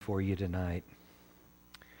before you tonight,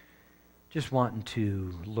 just wanting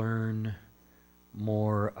to learn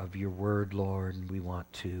more of your word, Lord, and we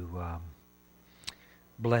want to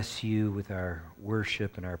bless you with our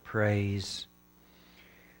worship and our praise.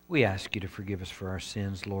 We ask you to forgive us for our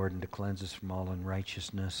sins, Lord, and to cleanse us from all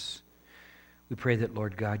unrighteousness. We pray that,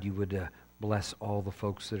 Lord God, you would bless all the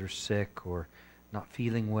folks that are sick or not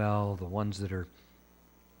feeling well, the ones that are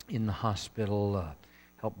in the hospital.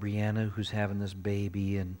 Help Brianna, who's having this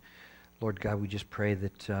baby. And Lord God, we just pray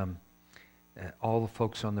that all the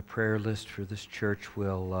folks on the prayer list for this church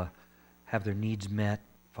will have their needs met,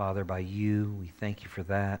 Father, by you. We thank you for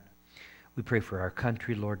that. We pray for our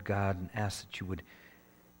country, Lord God, and ask that you would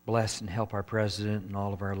bless and help our president and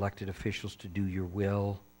all of our elected officials to do your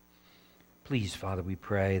will. Please, Father, we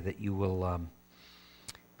pray that you will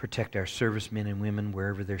protect our servicemen and women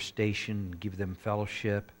wherever they're stationed and give them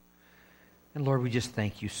fellowship. And Lord, we just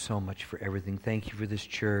thank you so much for everything. Thank you for this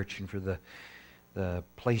church and for the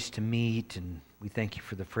place to meet. And we thank you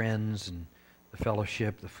for the friends and the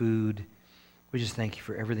fellowship, the food. We just thank you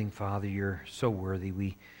for everything, Father. You're so worthy.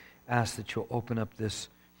 We ask that you'll open up this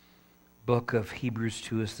book of Hebrews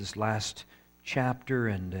to us, this last chapter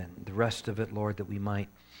and the rest of it, Lord, that we might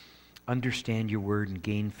understand your word and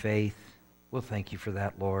gain faith. We'll thank you for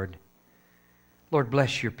that, Lord. Lord,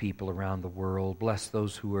 bless your people around the world. Bless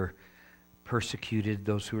those who are persecuted,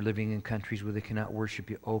 those who are living in countries where they cannot worship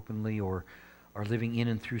you openly or are living in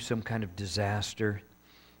and through some kind of disaster.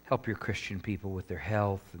 Help your Christian people with their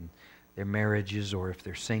health and their marriages, or if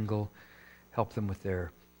they're single, help them with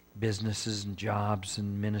their businesses and jobs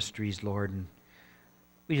and ministries, Lord. And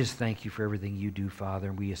we just thank you for everything you do, Father,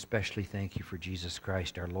 and we especially thank you for Jesus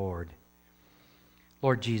Christ, our Lord.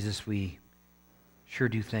 Lord Jesus, we sure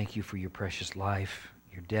do thank you for your precious life,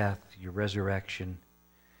 your death, your resurrection,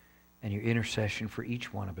 and your intercession for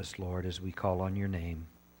each one of us, Lord, as we call on your name.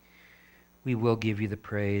 We will give you the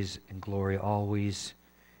praise and glory always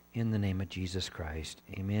in the name of Jesus Christ.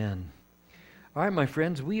 Amen. All right, my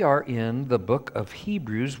friends, we are in the book of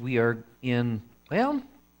Hebrews. We are in, oh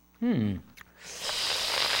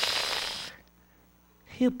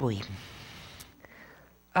boy.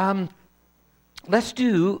 Let's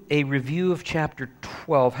do a review of chapter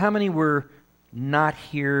 12. How many were not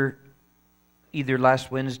here either last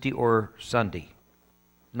Wednesday or Sunday?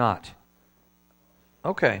 Not.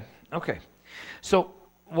 Okay. So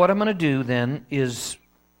what I'm going to do then is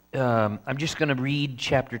I'm just going to read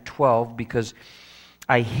chapter 12 because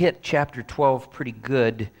I hit chapter 12 pretty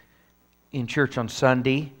good in church on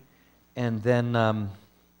Sunday, and then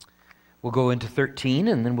we'll go into 13,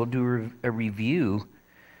 and then we'll do a review.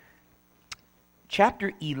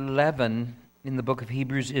 Chapter 11 in the book of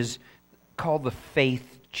Hebrews is called the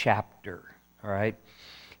faith chapter, all right?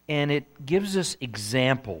 And it gives us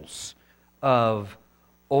examples of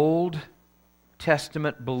Old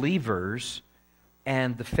Testament believers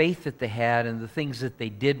and the faith that they had and the things that they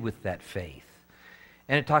did with that faith.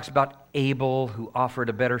 And it talks about Abel, who offered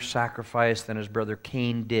a better sacrifice than his brother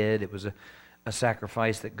Cain did. It was a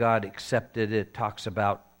sacrifice that God accepted. It talks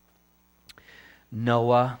about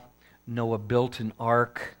Noah. Noah built an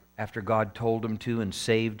ark after God told him to and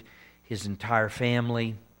saved his entire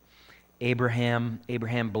family. Abraham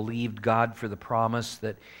believed God for the promise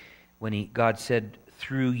that when God said,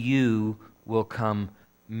 through you will come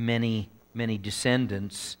many, many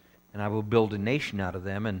descendants, and I will build a nation out of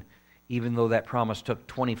them. And even though that promise took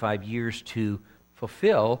 25 years to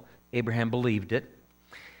fulfill, Abraham believed it.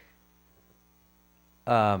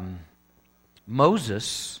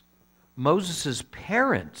 Moses'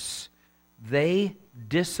 parents, they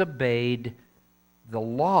disobeyed the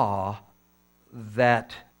law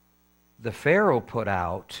that the Pharaoh put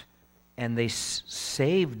out, and they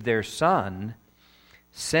saved their son,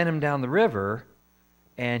 sent him down the river,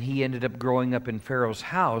 and he ended up growing up in Pharaoh's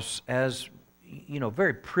house as, a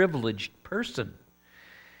very privileged person.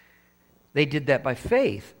 They did that by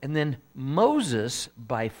faith. And then Moses,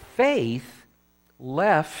 by faith,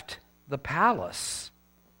 left the palace,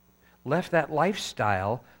 left that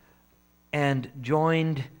lifestyle, and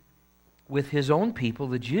joined with his own people,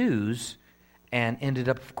 the Jews, and ended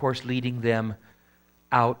up, of course, leading them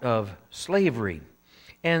out of slavery.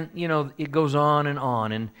 And, it goes on.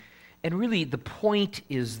 And really, the point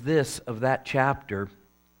is this of that chapter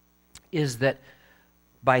is that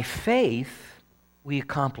by faith, we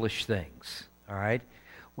accomplish things, all right?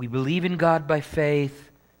 We believe in God by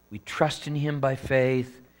faith, we trust in Him by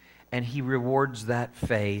faith, and He rewards that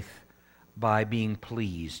faith by being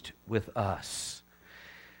pleased with us.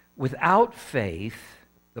 Without faith,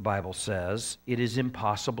 the Bible says, it is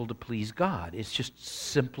impossible to please God. It's just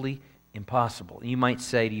simply impossible. You might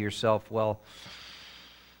say to yourself, well,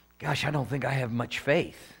 gosh, I don't think I have much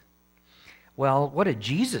faith. Well, what did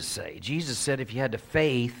Jesus say? Jesus said if you had a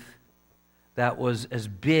faith that was as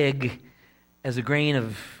big as a grain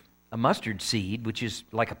of a mustard seed, which is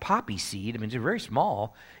like a poppy seed, I mean, it's very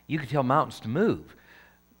small, you could tell mountains to move.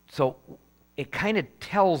 So it kind of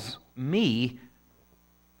tells me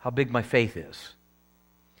how big my faith is.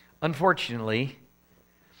 Unfortunately,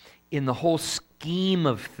 in the whole scheme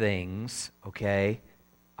of things, okay,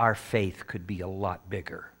 our faith could be a lot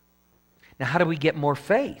bigger. Now, how do we get more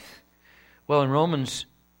faith? Well, in Romans,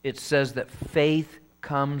 it says that faith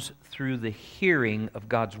comes through the hearing of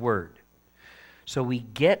God's Word. So we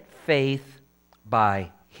get faith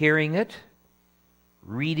by hearing it,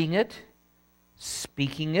 reading it,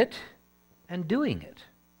 speaking it, and doing it.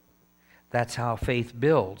 That's how faith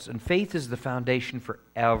builds. And faith is the foundation for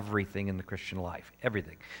everything in the Christian life.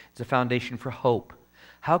 Everything. It's a foundation for hope.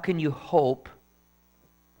 How can you hope,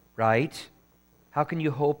 right? How can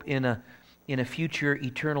you hope in a future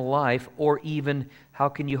eternal life, or even how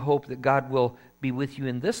can you hope that God will be with you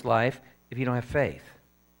in this life if you don't have faith?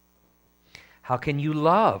 How can you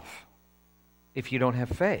love if you don't have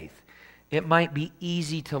faith? It might be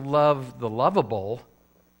easy to love the lovable,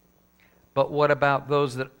 but what about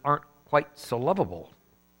those that aren't quite so lovable?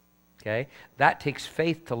 Okay? That takes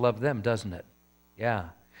faith to love them, doesn't it? Yeah.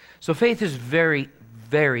 So faith is very,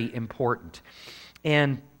 very important.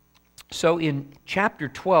 And so in chapter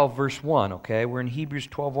 12, verse 1, okay, we're in Hebrews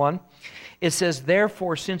 12:1, it says,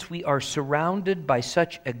 "Therefore, since we are surrounded by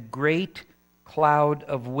such a great cloud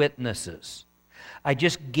of witnesses." I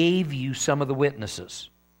just gave you some of the witnesses.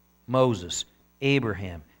 Moses,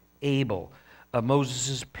 Abraham, Abel,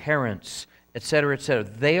 Moses' parents, etc., etc.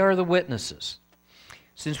 They are the witnesses.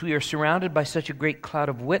 Since we are surrounded by such a great cloud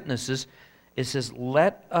of witnesses, it says,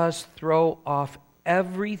 "Let us throw off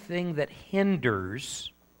everything that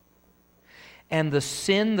hinders and the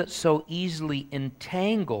sin that so easily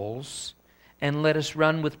entangles, and let us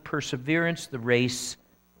run with perseverance the race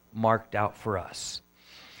marked out for us."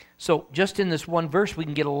 So just in this one verse, we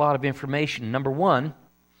can get a lot of information. Number one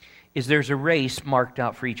is there's a race marked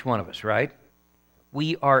out for each one of us, right?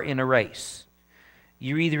 We are in a race.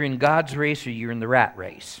 You're either in God's race or you're in the rat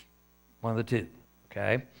race. One of the two,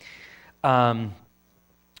 okay?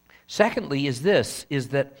 Secondly is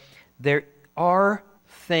that there are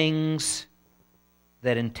things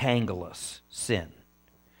that entangle us, sin.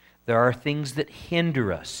 There are things that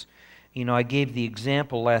hinder us. You know, I gave the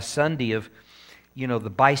example last Sunday of, you know, the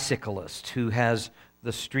bicyclist who has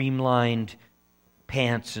the streamlined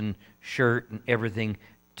pants and shirt and everything.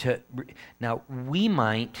 Now, we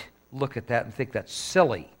might look at that and think that's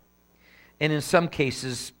silly. And in some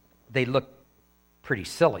cases, they look pretty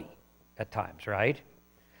silly at times, right?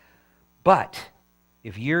 But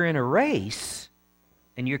if you're in a race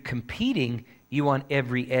and you're competing, you want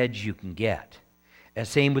every edge you can get. And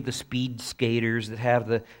same with the speed skaters that have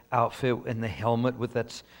the outfit and the helmet with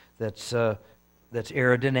that's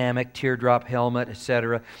aerodynamic, teardrop helmet,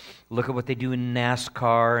 etc. Look at what they do in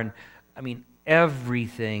NASCAR. And I mean,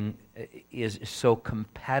 everything is so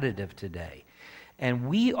competitive today. And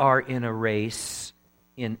we are in a race,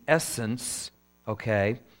 in essence,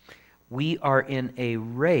 okay? We are in a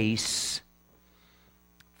race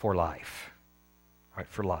for life. All right,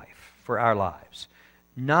 for life, for our lives.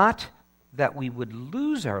 Not that we would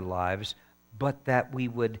lose our lives, but that we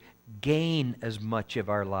would gain as much of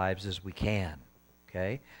our lives as we can.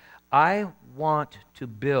 Okay? I want to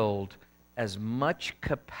build as much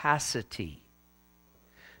capacity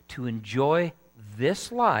to enjoy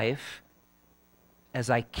this life as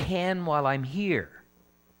I can while I'm here.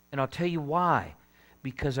 And I'll tell you why.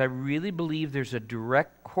 Because I really believe there's a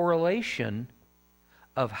direct correlation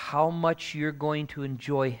of how much you're going to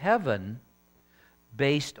enjoy heaven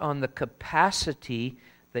based on the capacity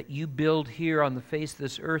that you build here on the face of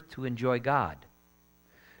this earth to enjoy God.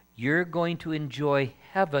 You're going to enjoy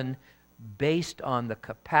heaven based on the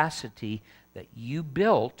capacity that you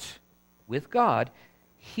built with God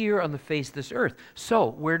here on the face of this earth. So,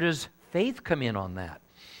 where does faith come in on that?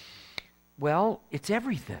 Well, it's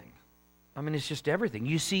everything. I mean, it's just everything.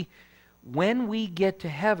 You see, when we get to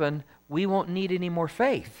heaven, we won't need any more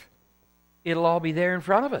faith. It'll all be there in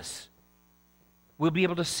front of us. We'll be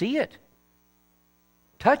able to see it,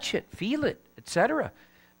 touch it, feel it, etc.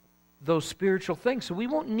 Those spiritual things. So we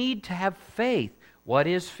won't need to have faith. What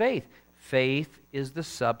is faith? Faith is the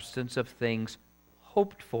substance of things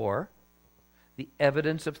hoped for, the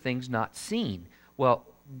evidence of things not seen. Well,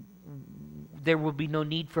 there will be no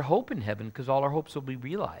need for hope in heaven because all our hopes will be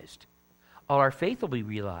realized. All our faith will be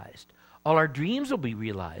realized. All our dreams will be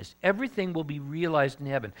realized. Everything will be realized in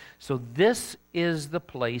heaven. So this is the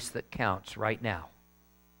place that counts right now.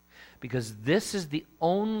 because this is the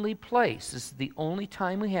only place, this is the only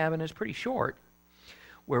time we have, and it's pretty short,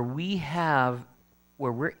 where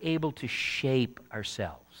we're able to shape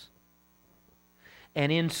ourselves.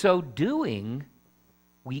 And in so doing,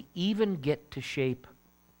 we even get to shape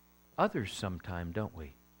others sometime, don't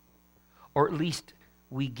we? Or at least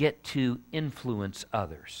we get to influence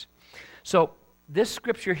others. So this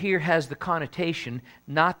scripture here has the connotation,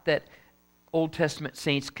 not that Old Testament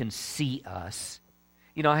saints can see us.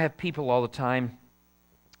 You know, I have people all the time.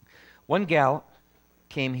 One gal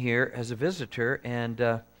came here as a visitor, and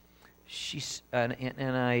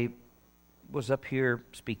I was up here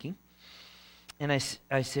speaking, and I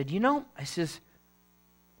said,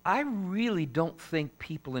 I really don't think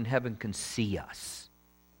people in heaven can see us.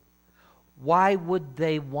 Why would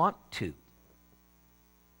they want to?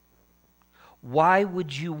 Why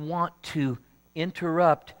would you want to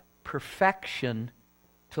interrupt perfection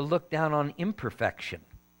to look down on imperfection?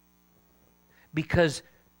 Because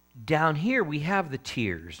down here we have the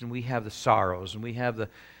tears, and we have the sorrows, and we have the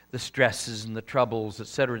stresses and the troubles,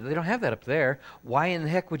 etc. They don't have that up there. Why in the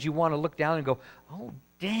heck would you want to look down and go, oh,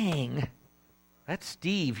 dang, that's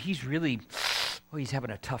Steve. He's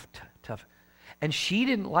having a tough. And she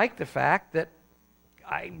didn't like the fact that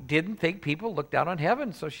I didn't think people looked down on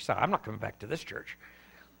heaven, so she said, I'm not coming back to this church.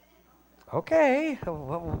 Okay,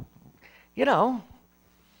 well,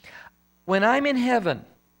 when I'm in heaven,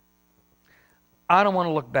 I don't want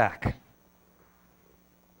to look back.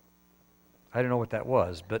 I don't know what that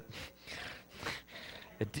was, but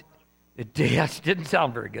it didn't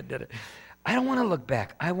sound very good, did it? I don't want to look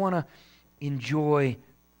back. I want to enjoy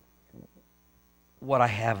what I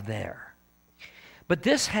have there. But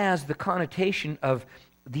this has the connotation of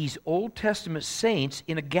these Old Testament saints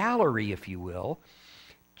in a gallery, if you will,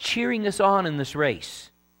 cheering us on in this race.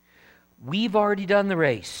 We've already done the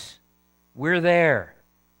race. We're there.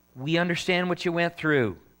 We understand what you went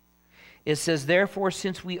through. It says, therefore,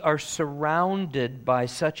 since we are surrounded by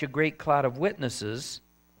such a great cloud of witnesses,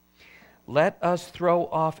 let us throw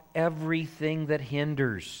off everything that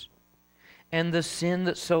hinders and the sin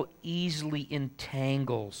that so easily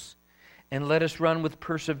entangles, and let us run with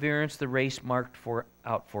perseverance the race marked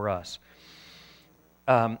out for us.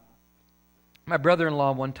 My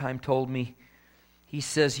brother-in-law one time told me, he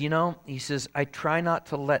says, I try not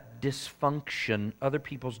to let dysfunction, other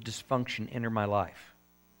people's dysfunction, enter my life.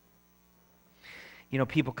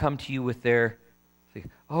 People come to you with their,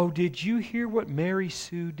 oh, did you hear what Mary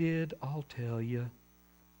Sue did? I'll tell you.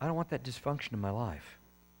 I don't want that dysfunction in my life.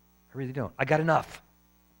 I really don't. I got enough.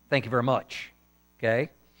 Thank you very much. Okay?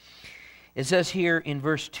 It says here in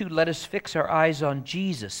verse 2, let us fix our eyes on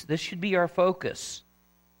Jesus. This should be our focus.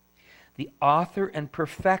 The author and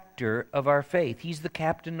perfecter of our faith. He's the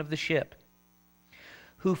captain of the ship,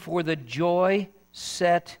 who for the joy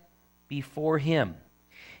set before him.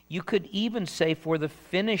 You could even say for the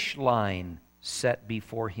finish line set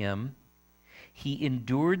before him, he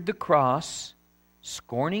endured the cross,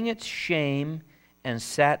 scorning its shame, and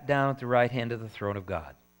sat down at the right hand of the throne of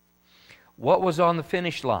God. What was on the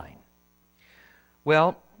finish line?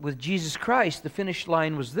 Well, with Jesus Christ, the finish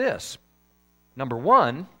line was this. Number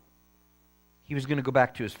one, he was going to go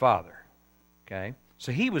back to his Father. Okay?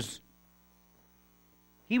 So he was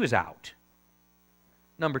out.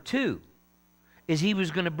 Number two is he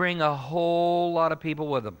was going to bring a whole lot of people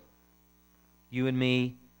with him. You and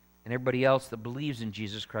me and everybody else that believes in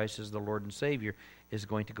Jesus Christ as the Lord and Savior is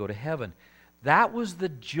going to go to heaven. That was the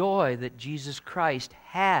joy that Jesus Christ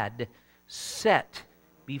had set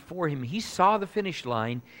before him. He saw the finish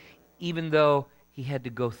line, even though he had to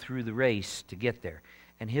go through the race to get there.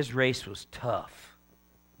 And his race was tough.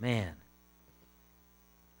 Man,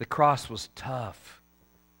 the cross was tough.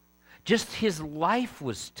 Just his life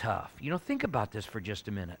was tough. Think about this for just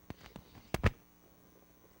a minute.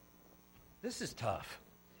 This is tough.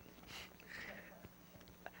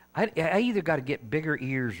 I either got to get bigger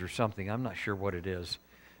ears or something. I'm not sure what it is.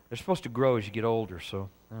 They're supposed to grow as you get older, so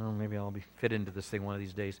maybe I'll fit into this thing one of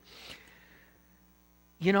these days.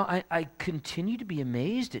 I continue to be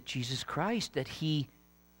amazed at Jesus Christ, that he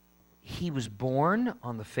was born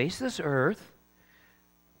on the face of this earth,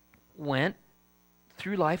 went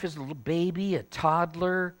through life as a little baby, a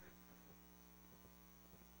toddler,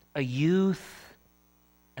 a youth,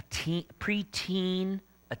 a teen, preteen,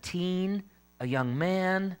 a teen, a young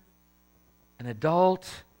man, an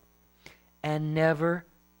adult, and never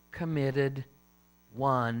committed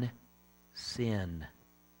one sin.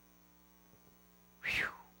 Whew.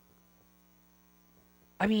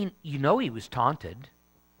 I mean, he was taunted.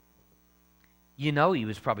 He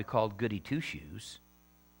was probably called Goody Two-Shoes,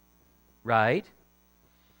 right?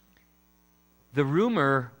 The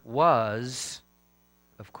rumor was,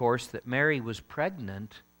 of course, that Mary was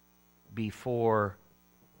pregnant before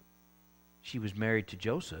she was married to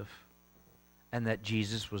Joseph, and that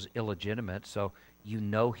Jesus was illegitimate, so you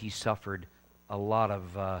know he suffered a lot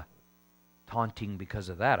of taunting because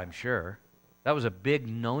of that, I'm sure. That was a big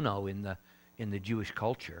no-no in the Jewish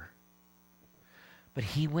culture. But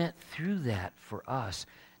he went through that for us.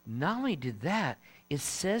 Not only did that, it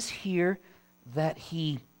says here that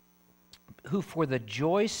he, who for the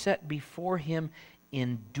joy set before him,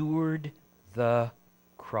 endured the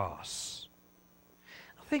cross.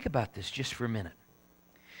 Now think about this just for a minute.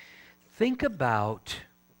 Think about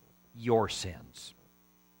your sins,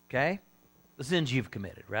 okay? The sins you've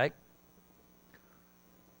committed, right?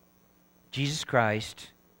 Jesus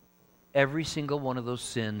Christ, every single one of those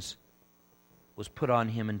sins was put on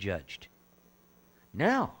him and judged.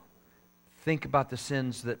 Now, think about the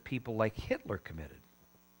sins that people like Hitler committed,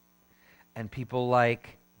 and people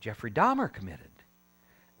like Jeffrey Dahmer committed,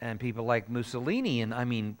 and people like Mussolini, and I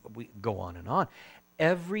mean, we go on and on.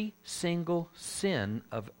 Every single sin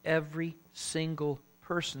of every single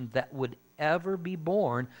person that would ever be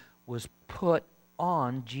born was put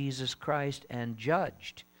on Jesus Christ and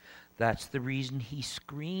judged. That's the reason he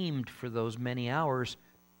screamed for those many hours,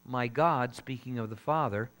 "My God," speaking of the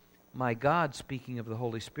Father, "My God," speaking of the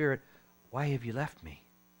Holy Spirit, "why have you left me?"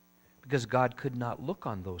 Because God could not look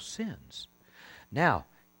on those sins. Now,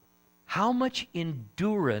 how much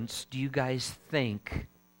endurance do you guys think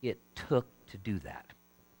it took to do that?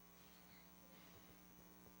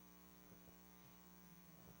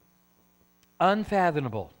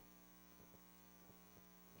 Unfathomable.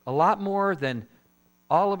 A lot more than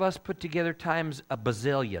all of us put together times a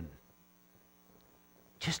bazillion.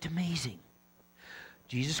 Just amazing.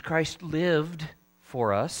 Jesus Christ lived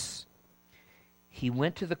for us. He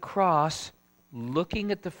went to the cross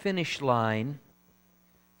looking at the finish line,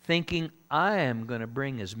 thinking, I am going to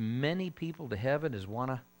bring as many people to heaven as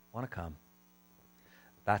want to come.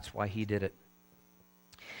 That's why he did it.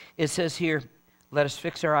 It says here, let us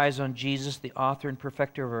fix our eyes on Jesus, the author and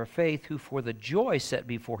perfecter of our faith, who for the joy set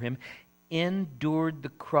before him endured the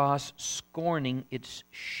cross, scorning its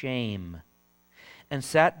shame, and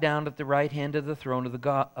sat down at the right hand of the throne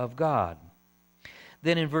of God.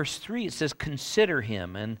 Then in verse 3 it says, consider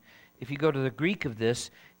him. And if you go to the Greek of this,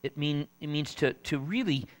 it means to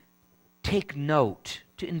really take note,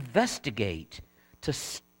 to investigate, to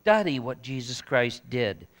study what Jesus Christ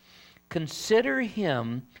did. Consider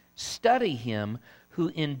him, study him, who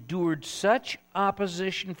endured such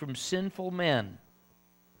opposition from sinful men.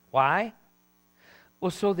 Why? Well,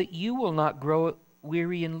 so that you will not grow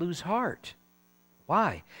weary and lose heart.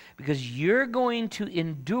 Why? Because you're going to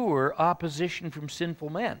endure opposition from sinful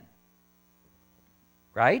men.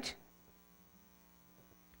 Right?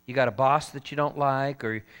 You got a boss that you don't like,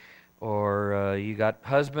 or you got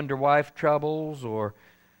husband or wife troubles, or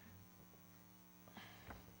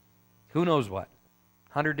who knows what.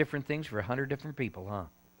 100 different things for 100 different people, huh?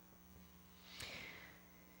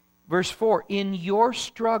 Verse 4, in your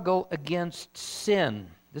struggle against sin,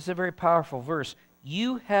 this is a very powerful verse,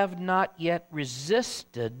 you have not yet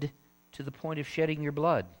resisted to the point of shedding your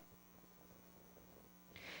blood.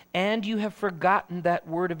 And you have forgotten that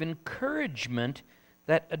word of encouragement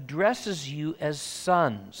that addresses you as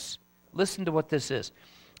sons. Listen to what this is.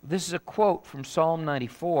 This is a quote from Psalm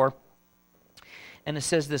 94, and it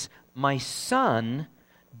says this, my son,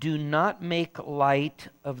 do not make light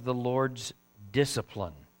of the Lord's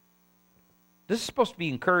discipline. This is supposed to be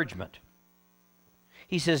encouragement.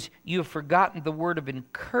 He says, you have forgotten the word of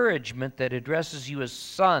encouragement that addresses you as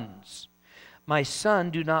sons. My son,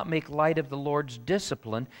 do not make light of the Lord's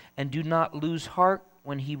discipline, and do not lose heart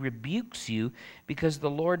when he rebukes you, because the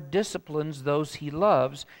Lord disciplines those he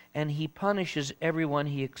loves, and he punishes everyone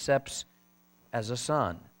he accepts as a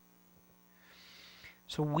son.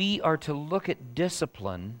 So we are to look at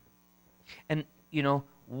discipline, and, you know,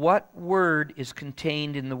 what word is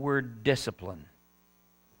contained in the word discipline?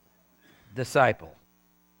 Disciple.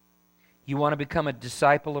 You want to become a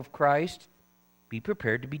disciple of Christ? Be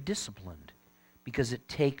prepared to be disciplined, because it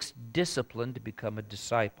takes discipline to become a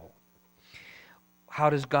disciple. How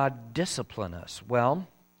does God discipline us? Well,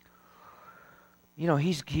 you know,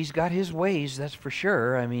 He's got His ways, that's for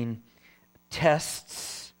sure. I mean,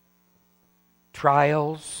 tests,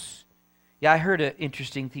 trials. Yeah, I heard an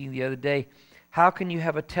interesting thing the other day. How can you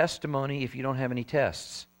have a testimony if you don't have any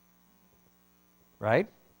tests? Right?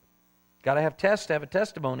 Got to have tests to have a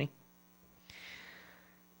testimony.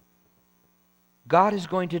 God is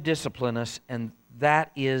going to discipline us, and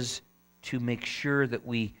that is to make sure that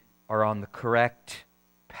we are on the correct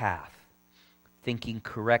path, thinking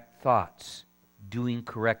correct thoughts, doing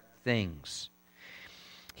correct things.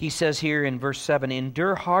 He says here in verse 7,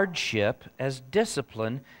 endure hardship as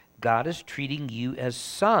discipline. God is treating you as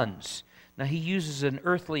sons. Now he uses an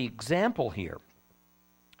earthly example here.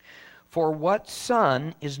 For what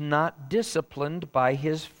son is not disciplined by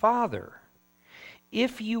his father?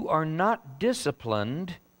 If you are not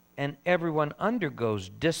disciplined, and everyone undergoes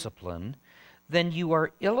discipline, then you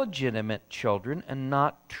are illegitimate children and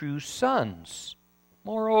not true sons.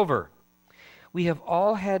 Moreover, we have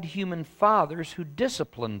all had human fathers who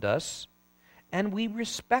disciplined us, and we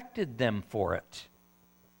respected them for it.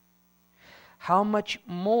 How much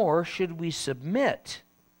more should we submit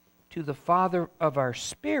to the Father of our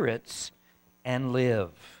spirits and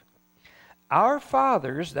live? Our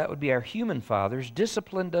fathers, that would be our human fathers,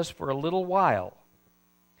 disciplined us for a little while,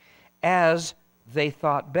 as they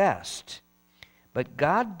thought best. But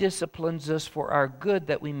God disciplines us for our good,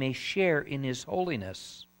 that we may share in His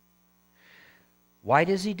holiness. Why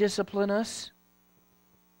does He discipline us?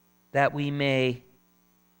 That we may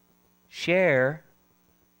share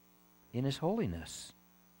in His holiness.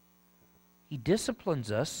 He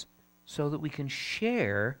disciplines us so that we can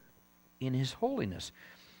share in His holiness.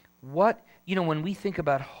 When we think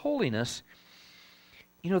about holiness,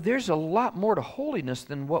 there's a lot more to holiness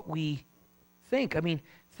than what we think.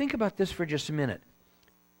 Think about this for just a minute.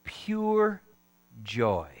 Pure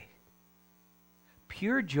joy.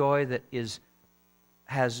 Pure joy that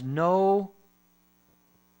has no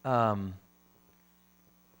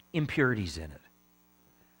impurities in it.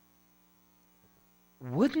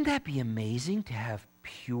 Wouldn't that be amazing to have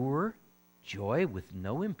pure joy with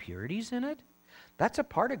no impurities in it? That's a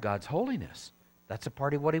part of God's holiness. That's a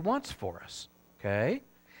part of what He wants for us. Okay?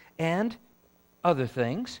 And other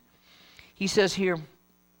things. He says here,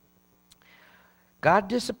 God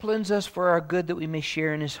disciplines us for our good, that we may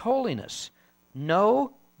share in His holiness.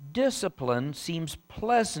 No discipline seems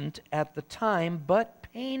pleasant at the time, but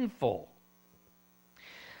painful.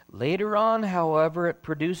 Later on, however, it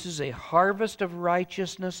produces a harvest of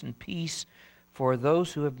righteousness and peace for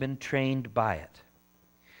those who have been trained by it.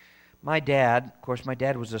 My dad was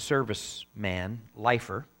a serviceman,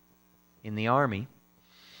 lifer, in the Army.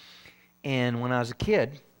 And when I was a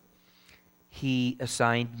kid, he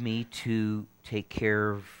assigned me to take care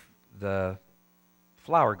of the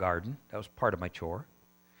flower garden. That was part of my chore.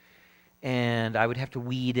 And I would have to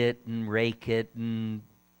weed it and rake it and,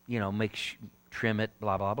 trim it,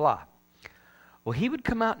 blah, blah, blah. Well, he would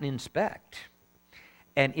come out and inspect.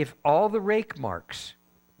 And if all the rake marks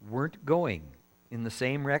weren't going in the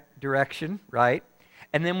same direction, right?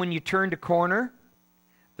 And then when you turned a corner,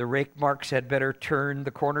 the rake marks had better turn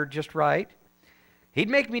the corner just right, he'd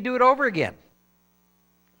make me do it over again.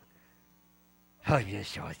 But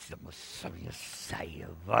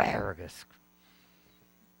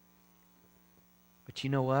you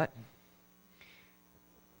know what?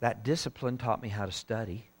 That discipline taught me how to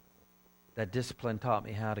study. That discipline taught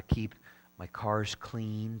me how to keep my cars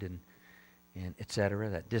cleaned and et cetera.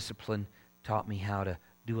 That discipline taught me how to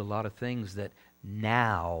do a lot of things that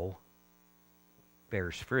now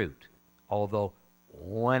bears fruit. Although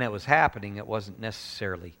when it was happening, it wasn't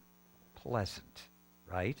necessarily pleasant,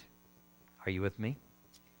 right? Are you with me?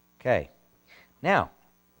 Okay. Now,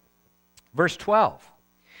 verse 12.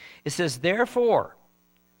 It says, therefore,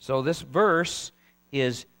 so this verse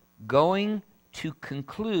is going to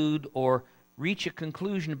conclude or reach a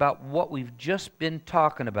conclusion about what we've just been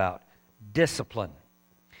talking about, discipline.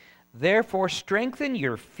 Therefore, strengthen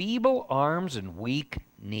your feeble arms and weak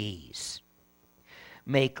knees.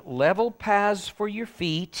 Make level paths for your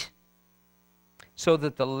feet, so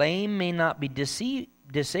that the lame may not be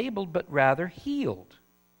disabled, but rather healed.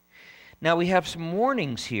 Now we have some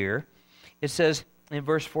warnings here. It says in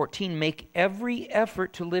verse 14, make every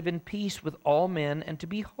effort to live in peace with all men and to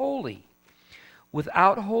be holy.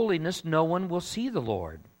 Without holiness, no one will see the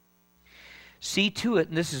Lord. See to it,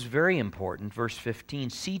 and this is very important, verse 15,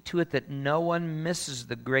 see to it that no one misses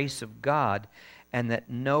the grace of God, and that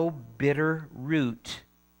no bitter root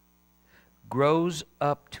grows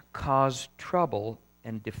up to cause trouble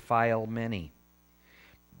and defile many.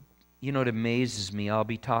 It amazes me. I'll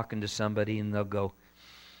be talking to somebody and they'll go,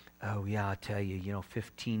 oh yeah, I'll tell you,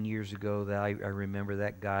 15 years ago, I remember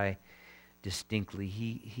that guy distinctly.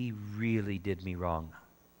 He really did me wrong.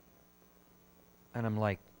 And I'm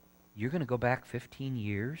like, you're going to go back 15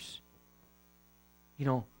 years?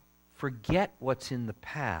 Forget what's in the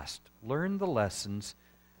past. Learn the lessons.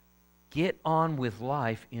 Get on with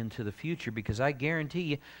life into the future, because I guarantee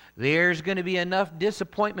you there's going to be enough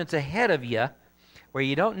disappointments ahead of you where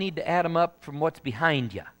you don't need to add them up from what's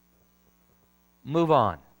behind you. Move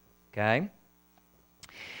on, okay?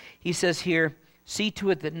 He says here, See to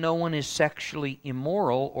it that no one is sexually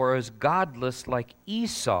immoral or is godless like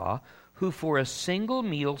Esau, who for a single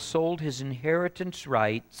meal sold his inheritance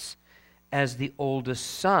rights as the oldest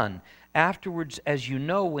son. Afterwards, as you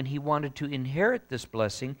know, when he wanted to inherit this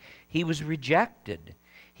blessing, he was rejected.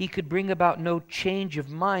 He could bring about no change of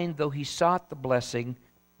mind, though he sought the blessing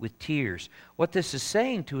with tears. What this is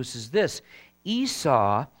saying to us is this: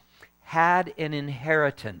 Esau had an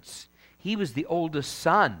inheritance. He was the oldest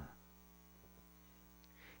son.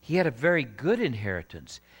 He had a very good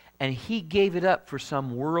inheritance, and he gave it up for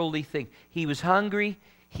some worldly thing. He was hungry.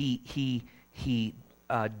 He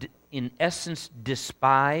in essence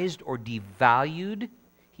despised or devalued.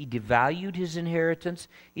 He devalued his inheritance.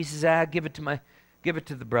 He says, give it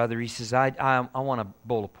to the brother. He says, I want a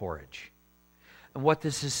bowl of porridge. And what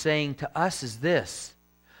this is saying to us is this: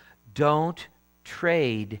 don't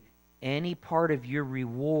trade any part of your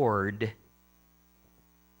reward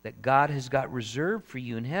that God has got reserved for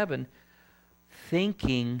you in heaven,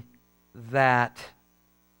 thinking that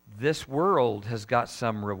this world has got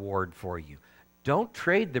some reward for you. Don't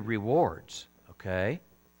trade the rewards, okay?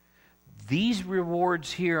 These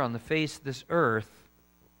rewards here on the face of this earth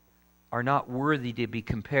are not worthy to be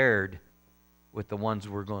compared with the ones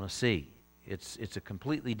we're going to see. It's a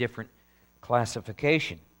completely different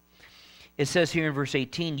classification. It says here in verse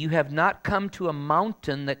 18, you have not come to a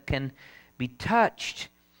mountain that can be touched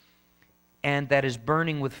and that is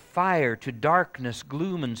burning with fire, to darkness,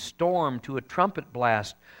 gloom, and storm, to a trumpet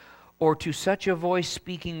blast, or to such a voice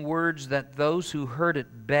speaking words that those who heard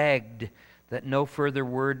it begged that no further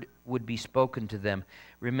word would be spoken to them.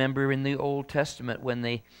 Remember in the Old Testament when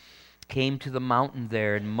they came to the mountain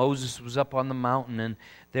there, and Moses was up on the mountain, and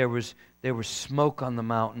there was smoke on the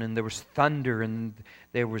mountain, and there was thunder, and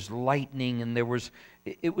there was lightning, and there was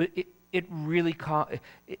it really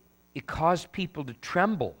caused people to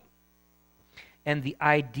tremble. And the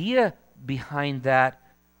idea behind that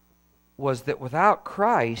was that without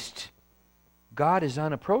Christ, God is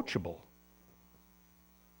unapproachable.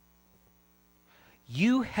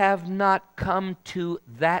 You have not come to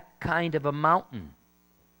that kind of a mountain.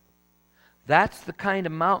 That's the kind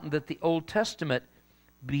of mountain that the Old Testament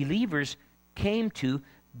believers came to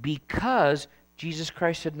because Jesus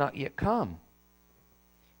Christ had not yet come.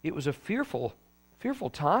 It was a fearful, fearful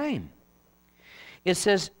time. It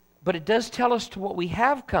says, but it does tell us to what we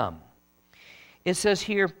have come. It says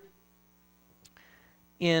here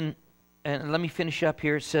and let me finish up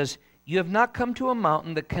here. It says, you have not come to a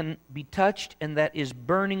mountain that can be touched and that is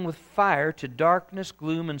burning with fire, to darkness,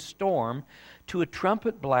 gloom, and storm, to a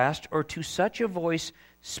trumpet blast, or to such a voice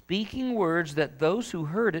speaking words that those who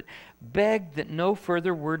heard it begged that no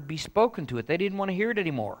further word be spoken to it. They didn't want to hear it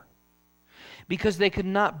anymore because they could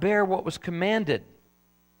not bear what was commanded.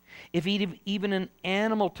 If even an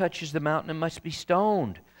animal touches the mountain, it must be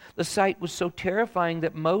stoned. The sight was so terrifying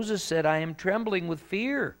that Moses said, I am trembling with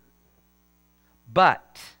fear.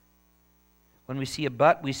 But, when we see a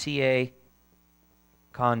but, we see a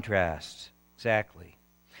contrast. Exactly.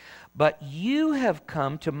 But you have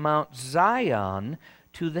come to Mount Zion,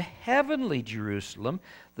 to the heavenly Jerusalem,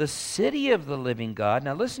 the city of the living God.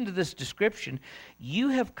 Now listen to this description. You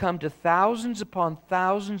have come to thousands upon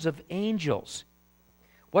thousands of angels.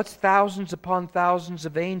 What's thousands upon thousands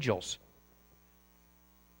of angels?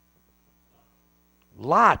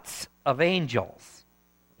 Lots of angels.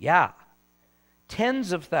 Yeah.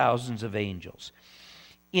 Tens of thousands of angels.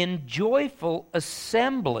 In joyful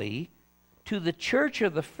assembly to the church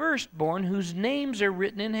of the firstborn, whose names are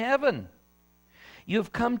written in heaven. You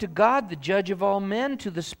have come to God, the judge of all men, to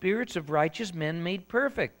the spirits of righteous men made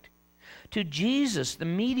perfect, to Jesus, the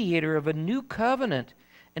mediator of a new covenant,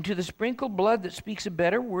 and to the sprinkled blood that speaks a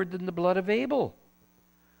better word than the blood of Abel.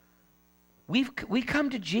 We come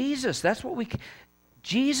to Jesus. That's what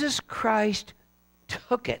Jesus Christ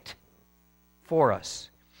took it for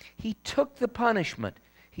us. He took the punishment.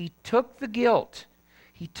 He took the guilt.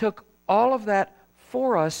 He took all of that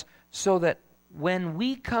for us so that when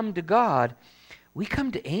we come to God, we come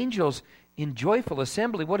to angels in joyful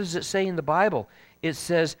assembly. What does it say in the Bible? It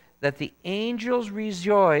says that the angels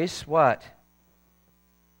rejoice, what?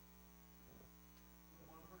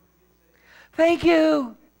 Thank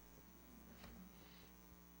you.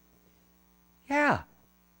 Yeah.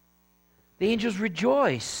 The angels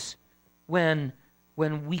rejoice when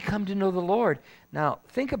we come to know the Lord. Now,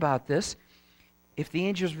 think about this. If the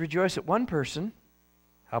angels rejoice at one person,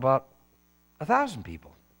 how about 1,000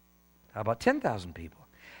 people? How about 10,000 people?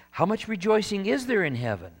 How much rejoicing is there in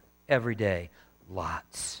heaven every day?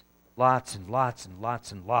 Lots. Lots and lots and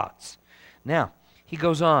lots and lots. Now, he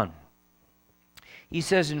goes on. He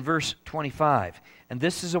says in verse 25, and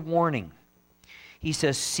this is a warning. he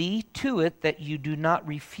says, "See to it that you do not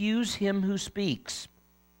refuse him who speaks.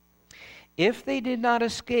 If they did not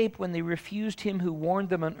escape when they refused him who warned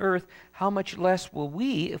them on earth, how much less will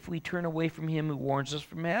we if we turn away from him who warns us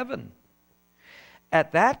from heaven?"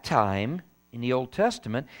 At that time, in the Old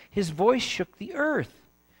Testament, his voice shook the earth.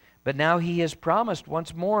 But now he has promised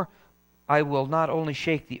once more, "I will not only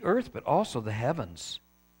shake the earth, but also the heavens."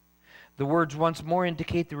 The words "once more"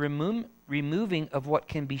 indicate the removing of what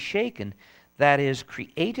can be shaken, that is,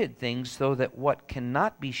 created things, so that what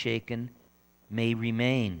cannot be shaken may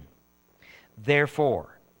remain.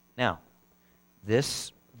 Therefore, now,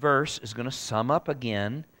 this verse is going to sum up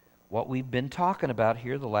again what we've been talking about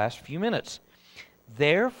here the last few minutes.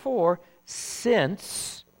 Therefore,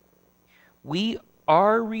 since we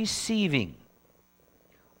are receiving,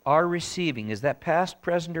 is that past,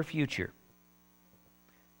 present, or future?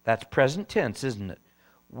 That's present tense, isn't it?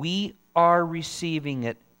 We are receiving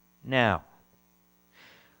it now.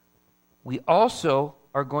 We also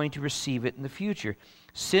are going to receive it in the future.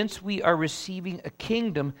 Since we are receiving a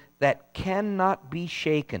kingdom that cannot be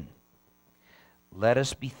shaken, let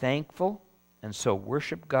us be thankful and so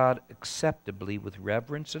worship God acceptably with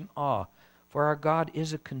reverence and awe, for our God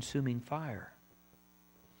is a consuming fire.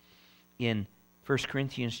 In 1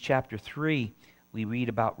 Corinthians chapter 3, we read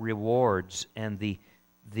about rewards and the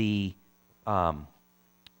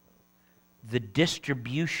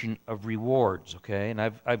distribution of rewards, okay? And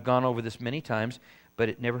I've gone over this many times, but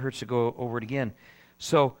it never hurts to go over it again.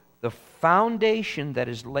 So the foundation that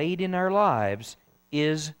is laid in our lives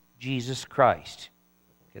is Jesus Christ.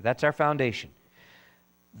 Okay, that's our foundation.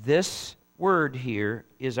 This word here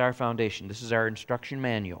is our foundation. This is our instruction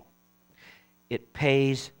manual. It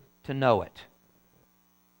pays to know it.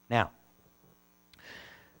 Now,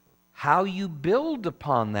 how you build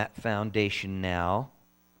upon that foundation now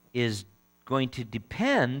is going to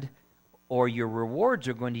depend, or your rewards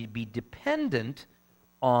are going to be dependent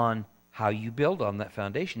on how you build on that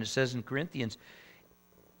foundation. It says in Corinthians,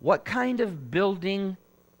 what kind of building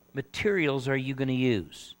materials are you going to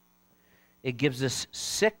use? It gives us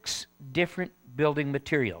 6 different building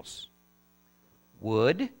materials: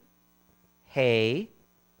 wood, hay,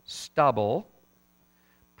 stubble,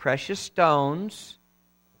 precious stones,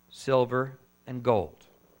 silver, and gold.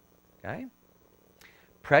 Okay?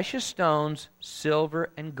 Precious stones,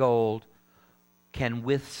 silver, and gold can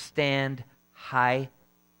withstand high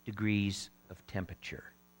degrees of temperature.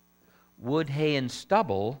 Wood, hay, and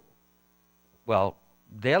stubble, well,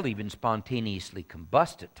 they'll even spontaneously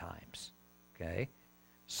combust at times. Okay?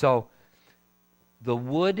 So, the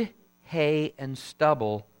wood, hay, and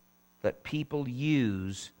stubble that people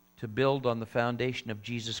use to build on the foundation of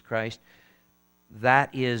Jesus Christ,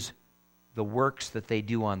 that is the works that they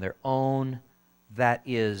do on their own. That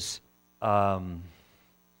is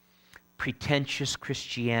pretentious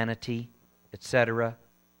Christianity, etc.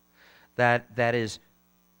 That is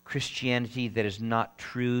Christianity that is not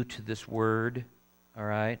true to this word, all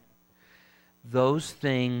right? Those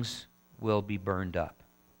things will be burned up.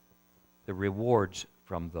 The rewards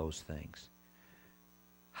from those things.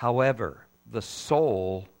 However, the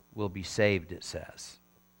soul will be saved, it says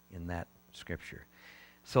in that scripture.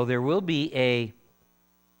 So there will be a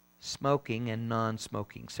smoking and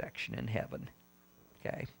non-smoking section in heaven.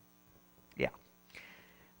 Okay? Yeah.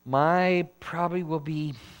 I'll probably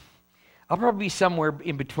be somewhere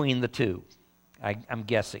in between the two, I'm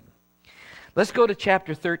guessing. Let's go to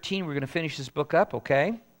chapter 13. We're going to finish this book up,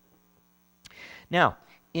 okay? Now,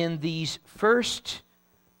 in these first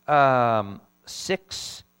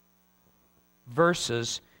 6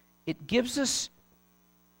 verses, it gives us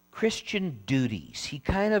Christian duties. He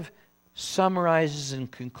kind of summarizes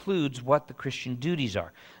and concludes what the Christian duties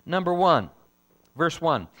are. Number 1, verse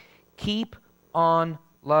 1, keep on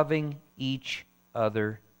loving each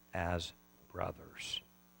other as brothers.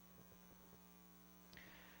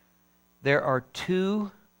 There are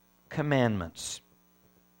 2 commandments.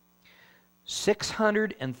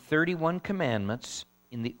 631 commandments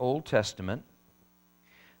in the Old Testament.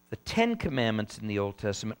 The 10 commandments in the Old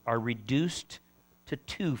Testament are reduced to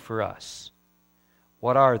 2 for us.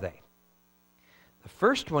 What are they? The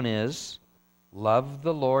first one is, love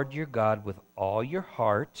the Lord your God with all your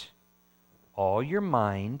heart, all your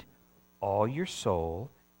mind, all your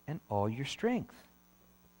soul, and all your strength.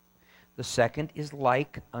 The second is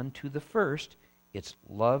like unto the first. It's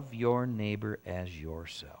love your neighbor as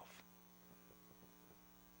yourself.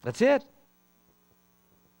 That's it.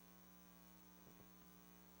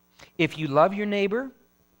 If you love your neighbor,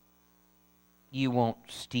 you won't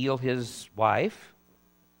steal his wife.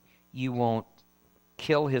 You won't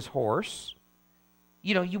kill his horse.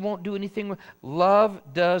 You won't do anything. Love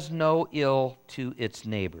does no ill to its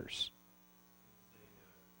neighbors.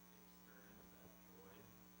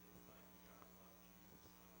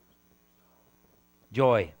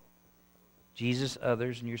 Joy. Jesus,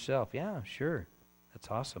 others, and yourself. Yeah, sure. That's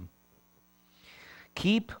awesome.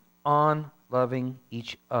 Keep on loving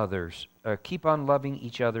each other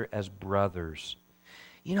as brothers.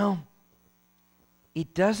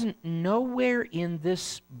 It doesn't, nowhere in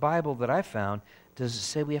this Bible that I found does it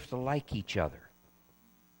say we have to like each other.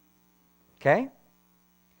 Okay?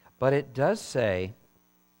 But it does say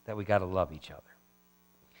that we got to love each other.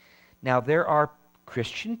 Now, there are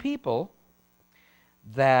Christian people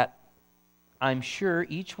that I'm sure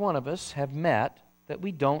each one of us have met that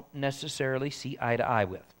we don't necessarily see eye to eye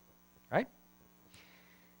with. Right?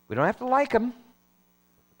 We don't have to like them,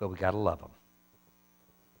 but we got to love them.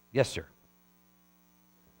 Yes, sir.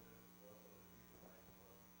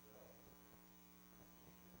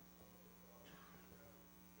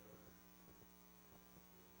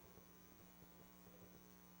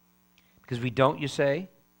 Because we don't, you say?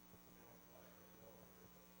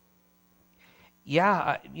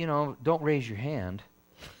 Yeah, don't raise your hand.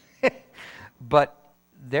 But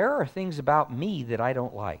there are things about me that I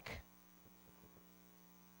don't like.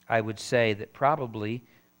 I would say that probably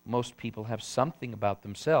most people have something about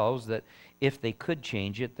themselves that if they could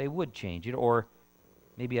change it, they would change it. Or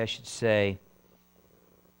maybe I should say,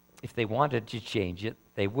 if they wanted to change it,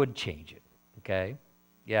 they would change it. Okay?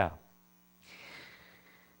 Yeah.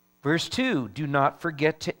 Verse 2, do not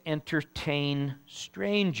forget to entertain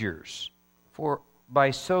strangers, for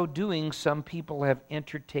by so doing some people have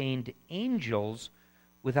entertained angels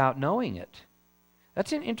without knowing it.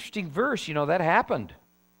 That's an interesting verse. That happened.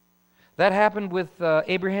 That happened with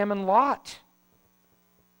Abraham and Lot.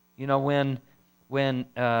 When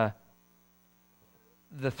the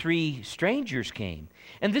three strangers came.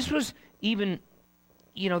 And this was even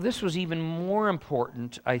more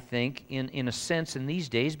important, I think, in a sense in these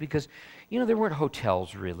days because, there weren't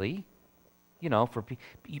hotels really.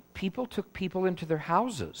 People took people into their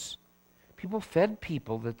houses. People fed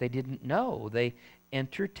people that they didn't know. They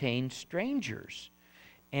entertained strangers.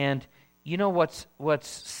 And what's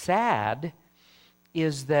sad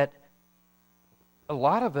is that a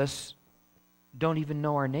lot of us don't even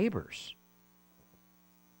know our neighbors.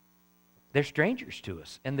 They're strangers to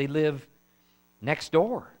us, and they live next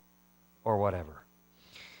door or whatever.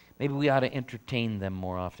 Maybe we ought to entertain them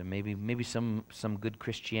more often. Maybe some good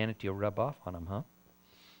Christianity will rub off on them, huh?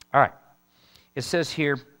 All right. It says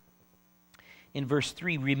here in verse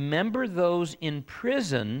 3, remember those in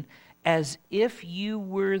prison as if you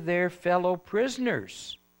were their fellow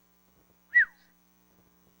prisoners.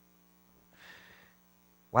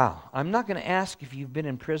 Wow. I'm not going to ask if you've been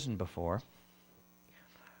in prison before,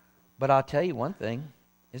 but I'll tell you one thing.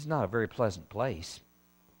 It's not a very pleasant place.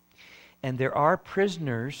 And there are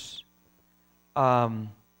prisoners.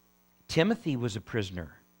 Timothy was a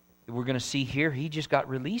prisoner. We're going to see here he just got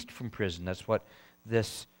released from prison. That's what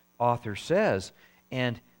this author says.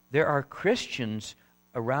 And there are Christians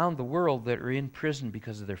around the world that are in prison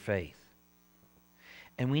because of their faith.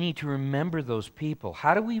 And we need to remember those people.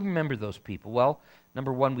 How do we remember those people? Well,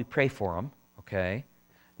 number one, we pray for them, okay?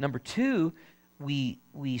 Number two, we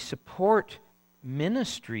support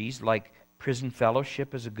ministries like Prison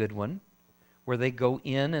Fellowship is a good one, where they go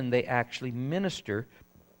in and they actually minister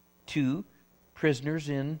to prisoners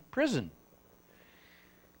in prison.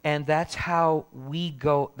 And that's how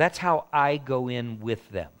I go in with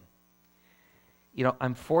them.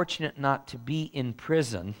 I'm fortunate not to be in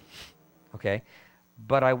prison, okay?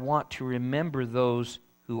 But I want to remember those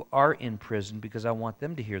who are in prison because I want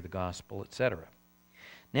them to hear the gospel, etc.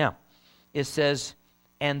 Now, it says,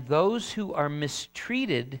 and those who are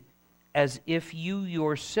mistreated as if you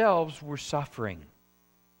yourselves were suffering.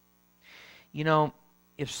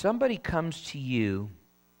 If somebody comes to you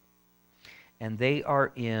and they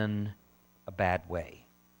are in a bad way,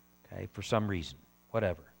 okay, for some reason,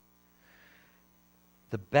 whatever,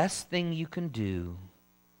 the best thing you can do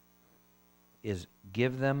is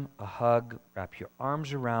give them a hug, wrap your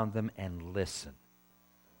arms around them, and listen.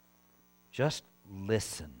 Just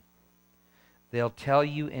listen. They'll tell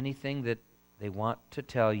you anything that they want to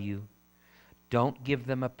tell you. Don't give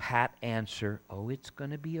them a pat answer. Oh, it's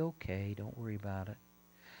going to be okay. Don't worry about it.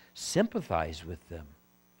 Sympathize with them,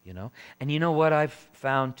 And you know what I've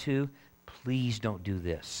found too? Please don't do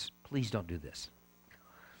this. Please don't do this.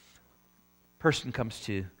 Person comes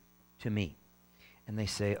to me, and they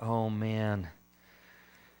say, oh, man,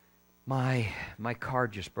 my car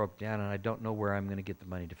just broke down, and I don't know where I'm going to get the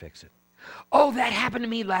money to fix it. Oh, that happened to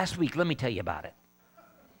me last week. Let me tell you about it.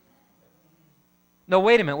 No,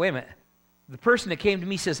 wait a minute. The person that came to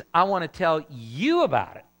me says, I want to tell you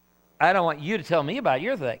about it. I don't want you to tell me about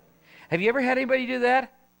your thing. Have you ever had anybody do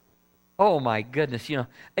that? Oh, my goodness,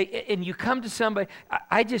 and you come to somebody.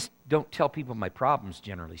 I just don't tell people my problems,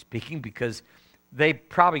 generally speaking, because they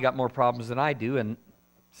probably got more problems than I do, and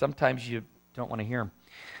sometimes you don't want to hear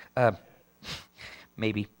them.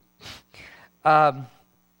 Maybe. But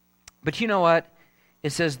you know what?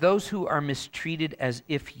 It says, those who are mistreated as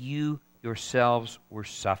if you yourselves were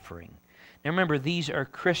suffering. Now remember, these are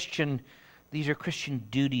Christian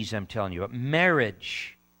duties I'm telling you.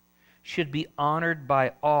 Marriage should be honored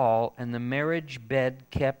by all, and the marriage bed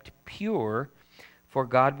kept pure, for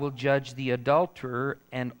God will judge the adulterer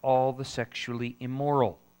and all the sexually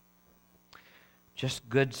immoral. Just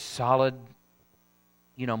good, solid,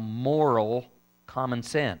 moral common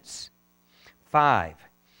sense.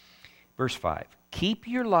 Verse 5. Keep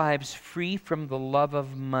your lives free from the love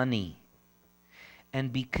of money,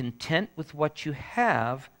 and be content with what you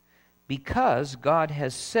have, because God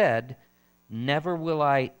has said, never will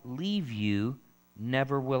I leave you,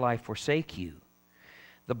 never will I forsake you.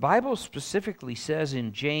 The Bible specifically says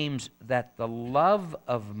in James that the love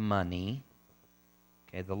of money,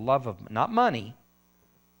 not money,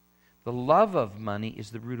 the love of money is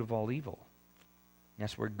the root of all evil.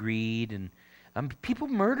 That's where greed and people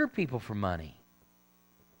murder people for money.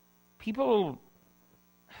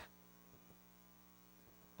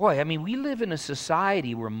 We live in a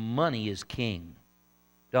society where money is king,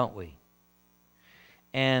 don't we?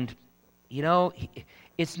 And,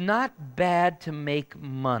 it's not bad to make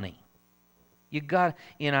money.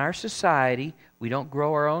 In our society, we don't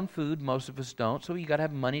grow our own food. Most of us don't. So you got to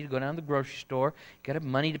have money to go down to the grocery store. You got to have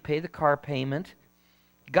money to pay the car payment.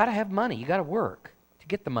 You got to have money. You got to work to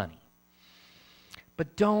get the money.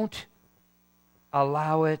 But don't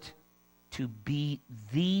allow it to be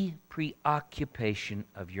the preoccupation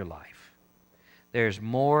of your life. There's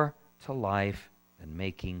more to life than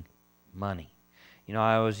making money.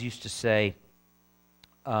 I always used to say,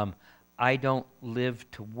 I don't live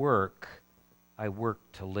to work, I work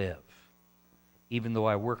to live. Even though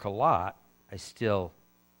I work a lot, I still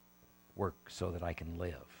work so that I can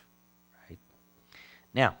live. Right?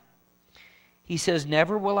 Now, he says,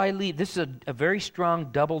 never will I leave. This is a very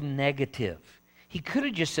strong double negative. He could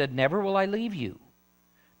have just said, never will I leave you.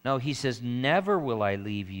 No, he says, never will I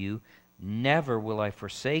leave you, never will I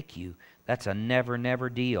forsake you. That's a never, never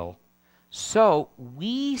deal. So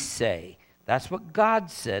we say, that's what God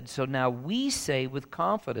said, so now we say with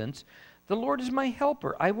confidence, the Lord is my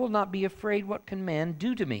helper. I will not be afraid. What can man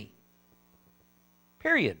do to me?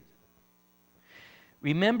 Period.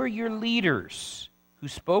 Remember your leaders who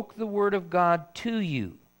spoke the word of God to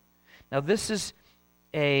you. Now this is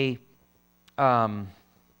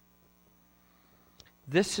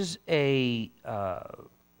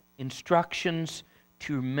instructions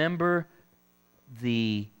to remember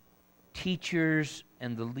the teachers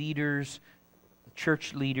and the leaders, the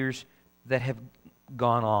church leaders that have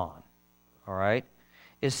gone on. All right?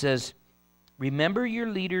 It says, remember your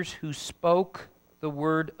leaders who spoke the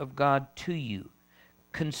word of God to you.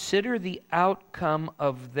 Consider the outcome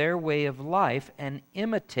of their way of life and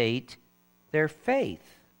imitate their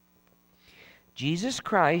faith. Jesus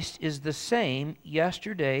Christ is the same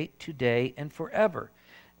yesterday, today, and forever.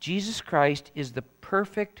 Jesus Christ is the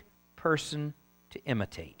perfect person to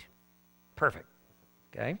imitate. Perfect.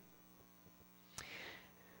 Okay?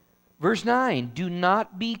 Verse 9, do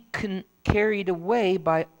not be carried away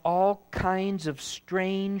by all kinds of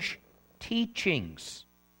strange teachings.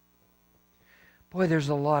 Boy, there's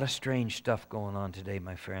a lot of strange stuff going on today,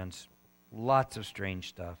 my friends. Lots of strange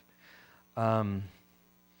stuff.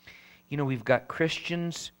 We've got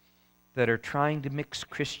Christians that are trying to mix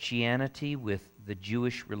Christianity with the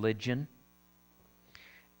Jewish religion,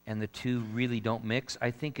 and the two really don't mix. I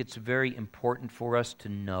think it's very important for us to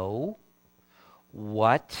know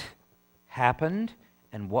what happened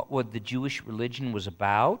and what the Jewish religion was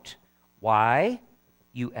about. Why,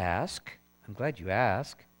 you ask? I'm glad you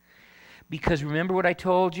ask. Because remember what I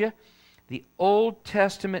told you? The Old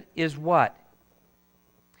Testament is what?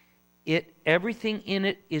 Everything in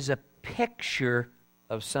it is a picture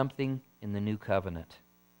of something in the New Covenant.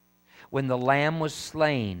 When the Lamb was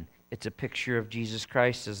slain, it's a picture of Jesus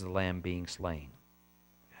Christ as the Lamb being slain.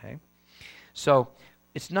 Okay? So,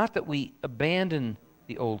 it's not that we abandon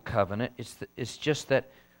the Old Covenant, it's just that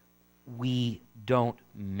we don't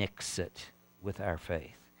mix it with our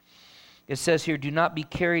faith. It says here, do not be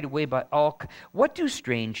carried away by all... What do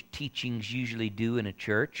strange teachings usually do in a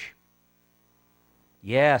church?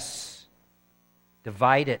 Yes.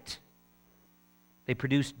 Divide it. They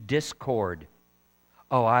produce discord.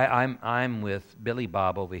 Oh, I'm with Billy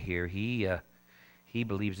Bob over here. He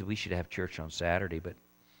believes that we should have church on Saturday, but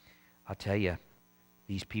I'll tell you,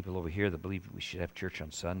 these people over here that believe we should have church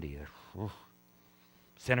on Sunday, they're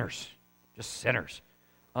sinners, just sinners,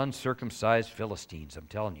 uncircumcised Philistines, I'm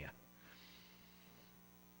telling you.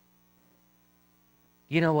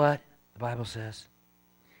 You know what the Bible says?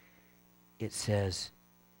 It says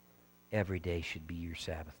every day should be your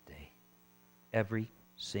Sabbath day. Every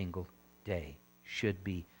single day should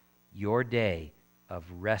be your day of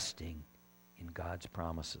resting in God's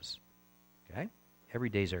promises. Okay? Every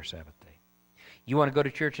day is our Sabbath day. You want to go to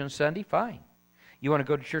church on Sunday? Fine. You want to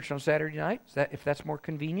go to church on Saturday night? If that's more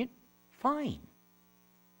convenient? Fine.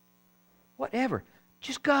 Whatever.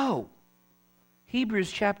 Just go.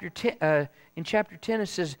 Hebrews chapter 10, in chapter 10 it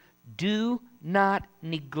says, do not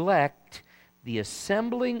neglect the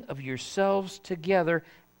assembling of yourselves together,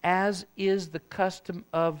 as is the custom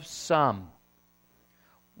of some.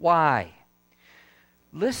 Why?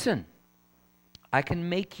 Listen, I can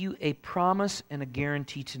make you a promise and a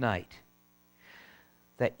guarantee tonight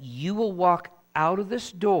that you will walk out of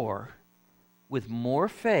this door with more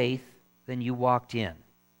faith than you walked in.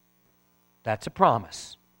 That's a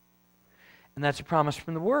promise. And that's a promise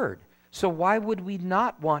from the Word. So why would we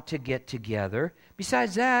not want to get together?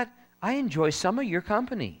 Besides that, I enjoy some of your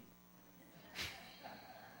company.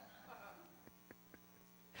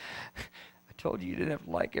 I told you you didn't have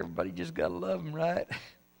to like everybody, you just got to love them, right?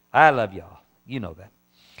 I love y'all. You know that.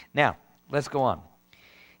 Now, let's go on.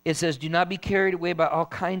 It says, do not be carried away by all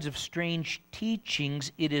kinds of strange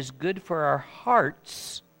teachings. It is good for our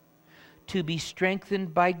hearts to be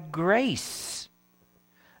strengthened by grace,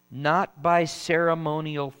 not by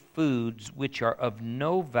ceremonial foods which are of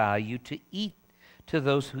no value to eat to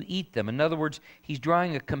those who eat them. In other words, he's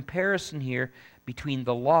drawing a comparison here between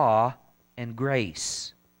the law and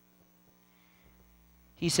grace.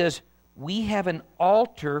 He says, we have an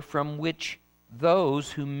altar from which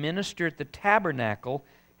those who minister at the tabernacle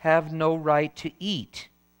have no right to eat.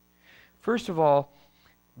 First of all,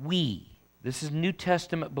 this is New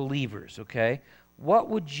Testament believers, okay? What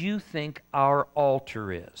would you think our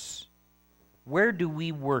altar is? Where do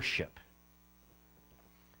we worship?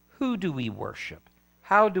 Who do we worship?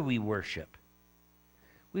 How do we worship?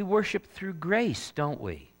 We worship through grace, don't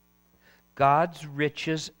we? God's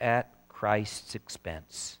riches at Christ's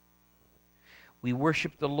expense. We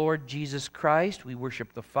worship the Lord Jesus Christ. We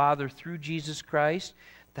worship the Father through Jesus Christ.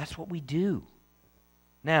 That's what we do.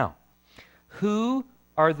 Now, who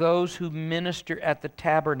are those who minister at the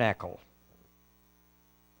tabernacle?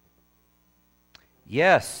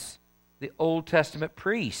 Yes, the Old Testament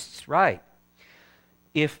priests, right.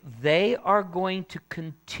 If they are going to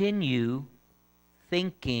continue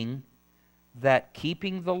thinking that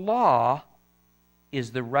keeping the law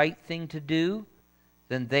is the right thing to do,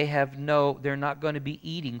 then they're not going to be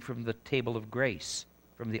eating from the table of grace,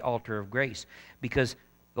 from the altar of grace, because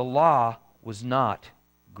the law was not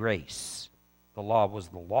grace. The law was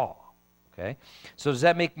the law. Okay? So does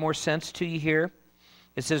that make more sense to you here?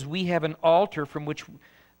 It says we have an altar from which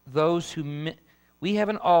those who we have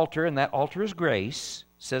an altar, and that altar is grace.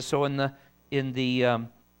 It says so in the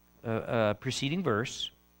preceding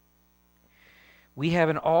verse. We have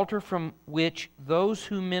an altar from which those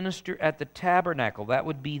who minister at the tabernacle, that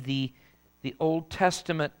would be the Old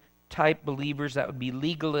Testament type believers, that would be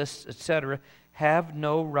legalists, etc., have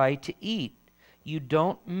no right to eat. You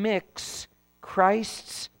don't mix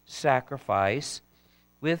Christ's sacrifice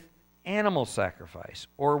with animal sacrifice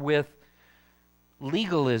or with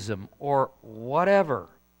legalism or whatever.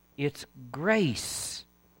 It's grace.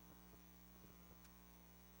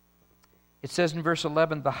 It says in verse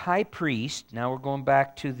 11, the high priest, now we're going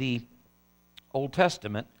back to the Old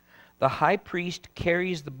Testament, the high priest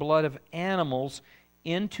carries the blood of animals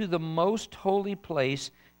into the most holy place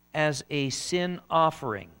as a sin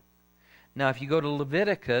offering. Now, if you go to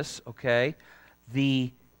Leviticus, okay,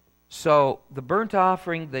 so the burnt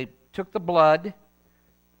offering, they took the blood,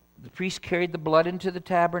 the priest carried the blood into the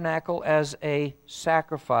tabernacle as a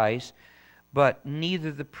sacrifice, but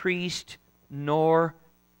neither the priest nor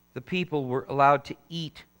the people were allowed to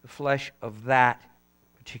eat the flesh of that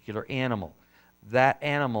particular animal. That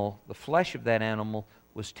animal, the flesh of that animal,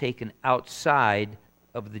 was taken outside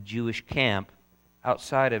of the Jewish camp,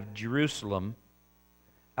 outside of Jerusalem,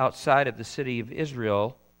 outside of the city of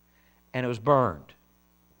Israel, and it was burned.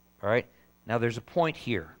 All right? Now there's a point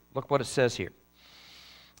here. Look what it says here.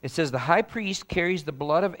 It says, the high priest carries the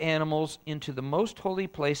blood of animals into the most holy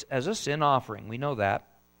place as a sin offering. We know that.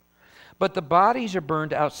 But the bodies are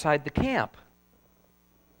burned outside the camp.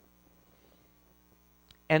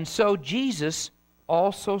 And so Jesus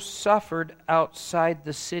also suffered outside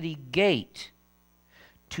the city gate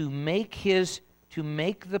to make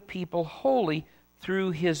the people holy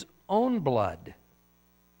through his own blood.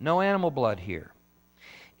 No animal blood here.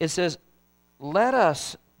 It says, let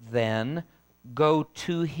us then go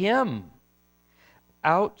to him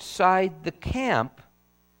outside the camp,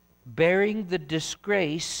 bearing the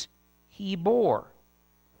disgrace he bore.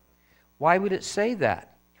 Why would it say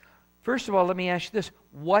that? First of all, let me ask you this.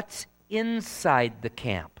 What's inside the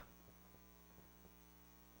camp?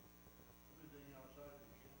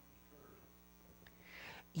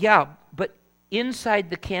 Yeah, but inside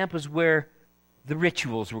the camp is where the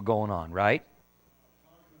rituals were going on, right?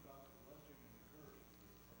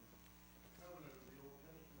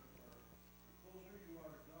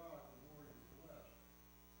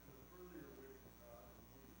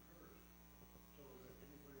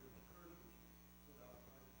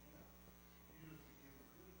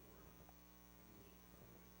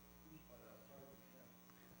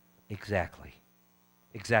 Exactly.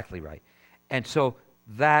 Exactly right. And so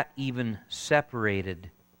that even separated,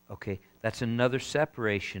 okay, that's another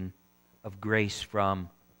separation of grace from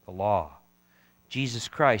the law. Jesus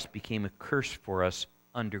Christ became a curse for us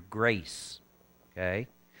under grace, okay?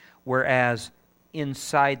 Whereas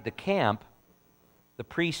inside the camp, the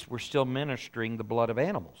priests were still ministering the blood of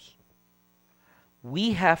animals.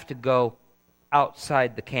 We have to go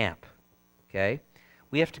outside the camp, okay?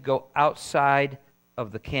 We have to go outside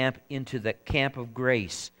of the camp into the camp of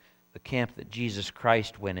grace, the camp that Jesus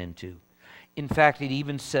Christ went into. In fact, it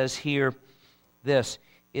even says here this.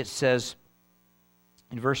 It says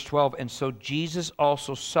in verse 12, and so Jesus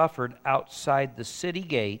also suffered outside the city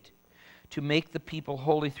gate to make the people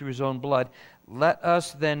holy through his own blood. Let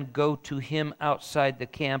us then go to him outside the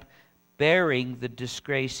camp, bearing the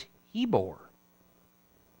disgrace he bore.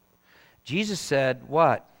 Jesus said,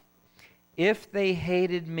 what? If they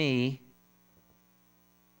hated me,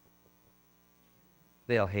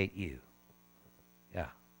 they'll hate you. Yeah,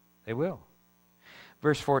 they will.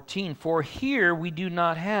 Verse 14, for here we do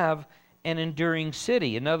not have an enduring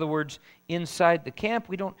city. In other words, inside the camp,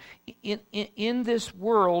 we don't, in this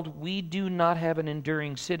world, we do not have an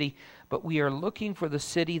enduring city, but we are looking for the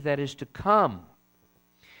city that is to come.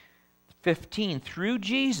 15, through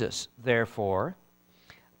Jesus, therefore,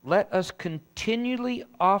 let us continually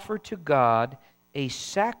offer to God a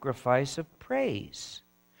sacrifice of praise,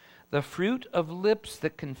 the fruit of lips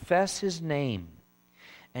that confess his name.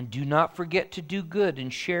 And do not forget to do good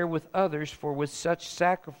and share with others, for with such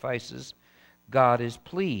sacrifices God is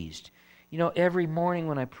pleased. You know, every morning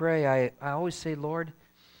when I pray, I always say, Lord,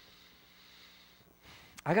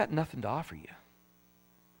 I got nothing to offer you.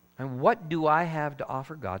 And what do I have to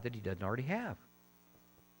offer God that he doesn't already have?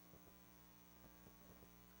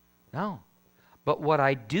 No. But what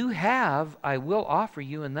I do have, I will offer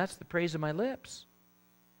you, and that's the praise of my lips.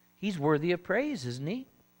 He's worthy of praise, isn't he?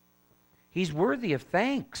 He's worthy of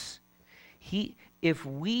thanks. If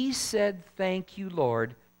we said, thank you,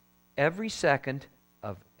 Lord, every second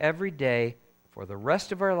of every day for the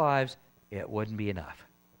rest of our lives, it wouldn't be enough.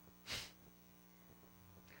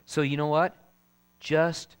 So you know what?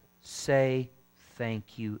 Just say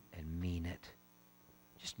thank you and mean it.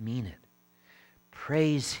 Just mean it.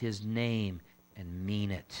 Praise his name and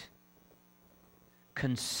mean it.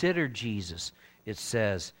 Consider Jesus, it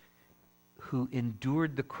says, who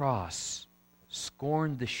endured the cross,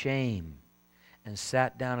 scorned the shame, and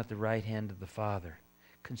sat down at the right hand of the Father.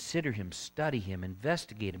 Consider him, study him,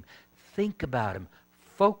 investigate him, think about him,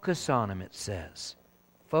 focus on him, it says.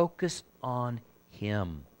 Focus on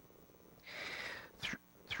him.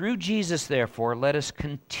 Through Jesus, therefore, let us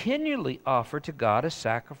continually offer to God a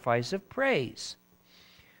sacrifice of praise,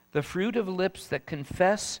 the fruit of lips that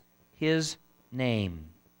confess his name.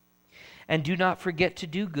 And do not forget to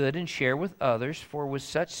do good and share with others, for with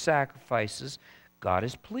such sacrifices God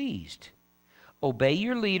is pleased. Obey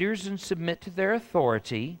your leaders and submit to their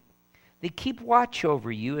authority. They keep watch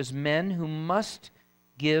over you as men who must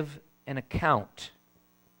give an account.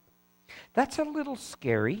 That's a little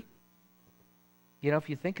scary, you know, if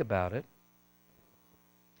you think about it.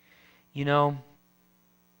 You know,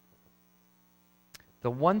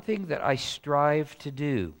 the one thing that I strive to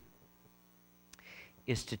do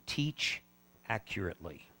is to teach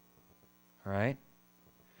accurately. All right?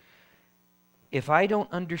 If I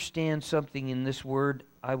don't understand something in this word,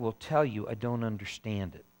 I will tell you I don't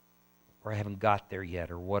understand it, or I haven't got there yet,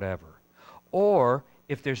 or whatever. Or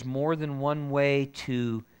if there's more than one way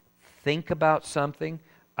to think about something,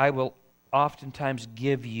 I will oftentimes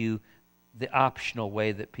give you the optional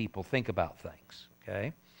way that people think about things.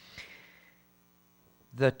 Okay?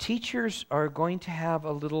 The teachers are going to have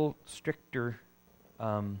a little stricter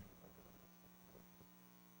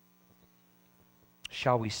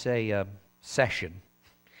shall we say, session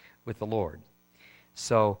with the Lord.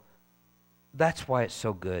 So that's why it's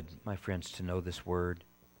so good, my friends, to know this Word.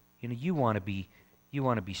 You know, you want to be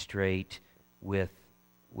straight with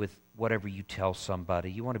whatever you tell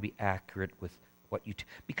somebody. You want to be accurate with what you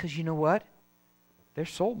because you know what? Their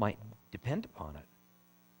soul might depend upon it.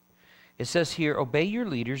 It says here, obey your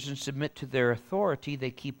leaders and submit to their authority.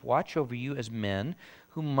 They keep watch over you as men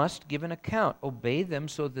who must give an account. Obey them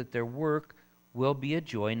so that their work will be a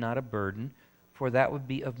joy, not a burden, for that would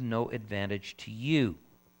be of no advantage to you.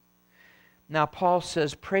 Now, Paul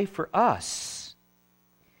says, pray for us.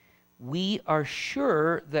 We are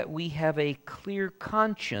sure that we have a clear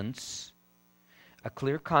conscience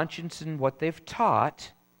in what they've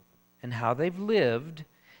taught and how they've lived,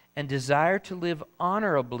 and desire to live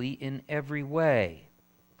honorably in every way.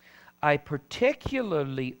 I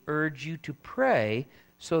particularly urge you to pray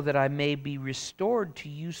so that I may be restored to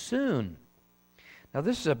you soon. Now,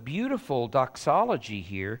 this is a beautiful doxology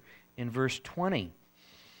here in verse 20.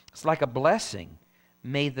 It's like a blessing.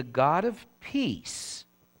 May the God of peace,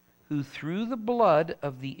 who through the blood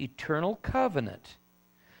of the eternal covenant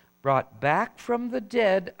brought back from the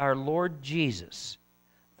dead our Lord Jesus,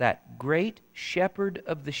 that great shepherd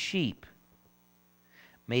of the sheep,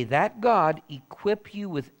 may that God equip you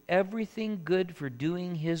with everything good for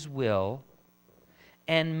doing His will,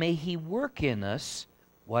 and may He work in us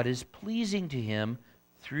what is pleasing to Him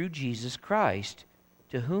through Jesus Christ,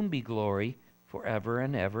 to whom be glory forever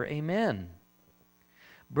and ever. Amen.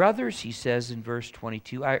 Brothers, he says in verse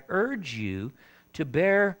 22, I urge you to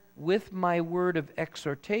bear with my word of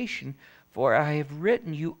exhortation, for I have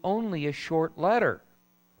written you only a short letter.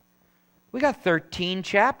 We got 13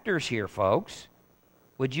 chapters here, folks.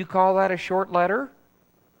 Would you call that a short letter?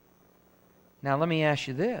 Now let me ask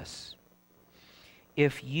you this.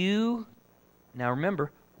 Now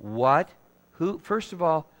remember, first of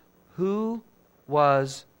all, who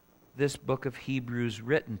was this book of Hebrews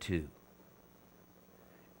written to?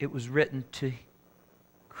 It was written to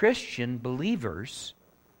Christian believers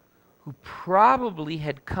who probably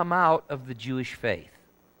had come out of the Jewish faith.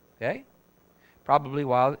 Okay? Probably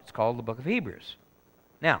why it's called the book of Hebrews.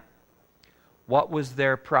 Now, what was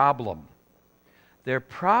their problem? Their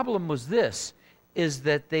problem was this, is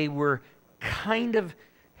that they were kind of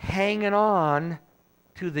hanging on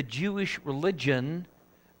to the Jewish religion,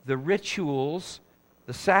 the rituals,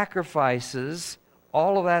 the sacrifices,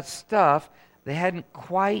 all of that stuff. They hadn't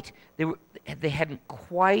quite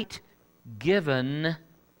given,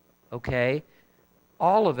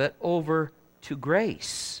 all of it over to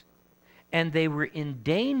grace. And they were in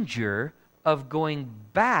danger of going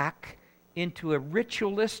back into a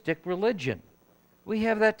ritualistic religion. We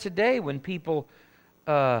have that today when people,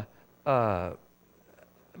 the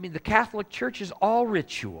Catholic Church is all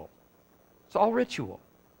ritual. It's all ritual.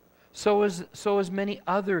 So is many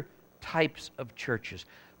other types of churches.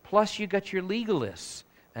 Plus you got your legalists,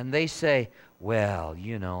 and they say, well,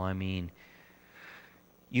 you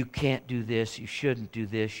can't do this, you shouldn't do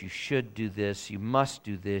this, you should do this, you must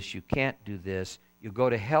do this, you can't do this, you'll go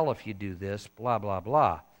to hell if you do this, blah, blah,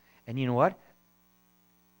 blah. And you know what?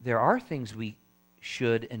 There are things we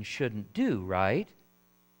should and shouldn't do, right?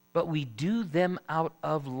 But we do them out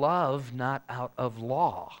of love, not out of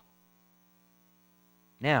law.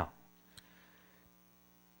 Now,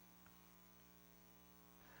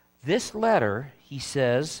 this letter, he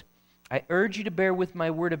says, I urge you to bear with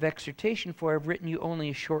my word of exhortation, for I have written you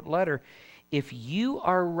only a short letter. If you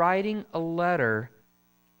are writing a letter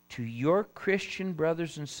to your Christian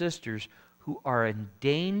brothers and sisters who are in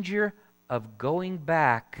danger of going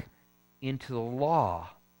back into the law,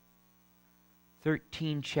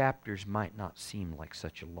 13 chapters might not seem like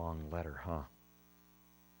such a long letter, huh?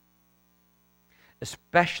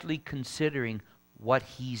 Especially considering what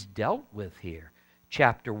he's dealt with here.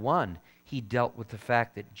 Chapter 1, he dealt with the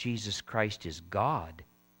fact that Jesus Christ is God.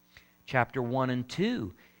 Chapter 1 and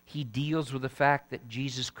 2, he deals with the fact that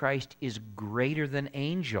Jesus Christ is greater than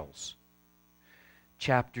angels.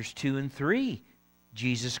 Chapters 2 and 3,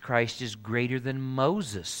 Jesus Christ is greater than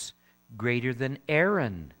Moses, greater than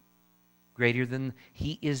Aaron,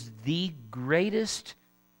 he is the greatest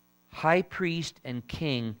high priest and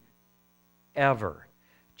king ever.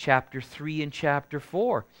 Chapter 3 and chapter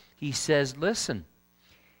 4, he says, listen,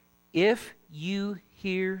 if you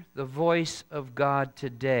hear the voice of God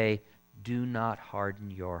today, do not harden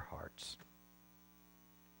your hearts.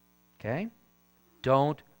 Okay?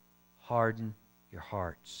 Don't harden your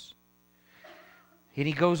hearts. And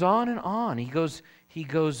he goes on and on. He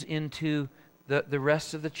goes into the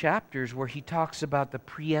rest of the chapters where he talks about the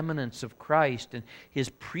preeminence of Christ and his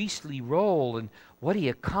priestly role and what he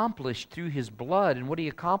accomplished through his blood and what he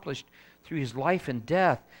accomplished through his life and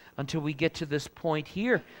death, until we get to this point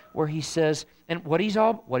here where he says, and what he's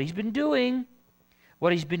been doing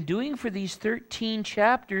for these 13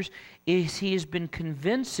 chapters is he has been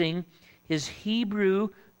convincing his Hebrew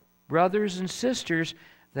brothers and sisters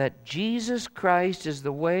that Jesus Christ is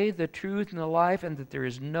the way, the truth, and the life, and that there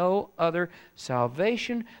is no other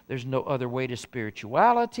salvation, there's no other way to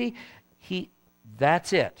spirituality.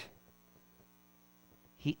 That's it.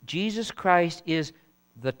 Jesus Christ is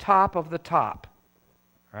the top of the top.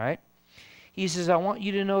 Right? He says, I want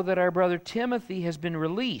you to know that our brother Timothy has been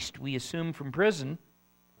released, we assume from prison.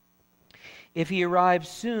 If he arrives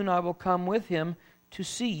soon, I will come with him to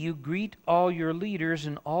see you. Greet all your leaders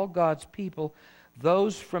and all God's people.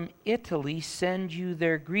 Those from Italy send you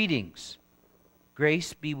their greetings.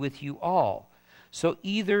 Grace be with you all. So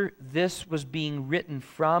either this was being written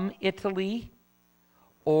from Italy,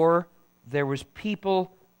 or there was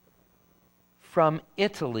people from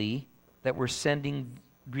Italy that were sending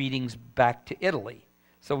greetings back to Italy.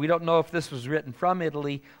 So we don't know if this was written from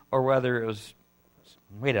Italy or whether it was...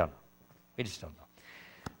 We don't know. We just don't know.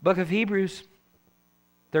 Book of Hebrews,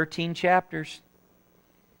 13 chapters.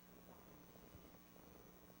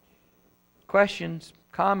 Questions,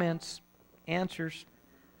 comments, answers.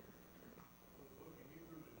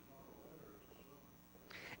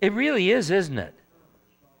 It really is, isn't it?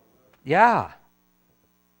 Yeah.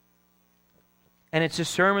 And it's a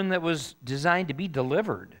sermon that was designed to be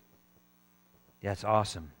delivered. That's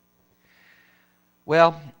awesome.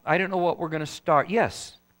 Well, I don't know what we're going to start.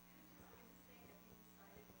 Yes?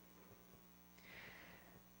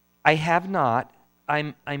 I have not.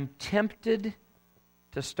 I'm tempted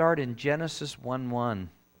to start in Genesis 1:1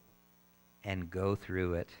 and go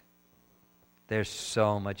through it. There's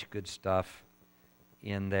so much good stuff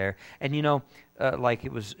in there. And like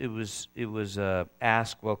it was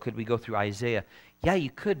asked, well, could we go through Isaiah? Yeah,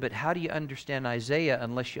 you could, but how do you understand Isaiah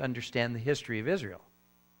unless you understand the history of Israel?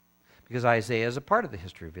 Because Isaiah is a part of the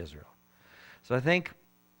history of Israel. So I think,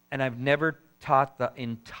 and I've never taught the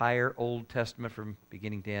entire Old Testament from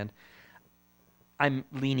beginning to end, I'm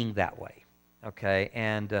leaning that way, okay?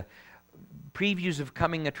 And previews of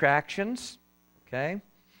coming attractions, okay?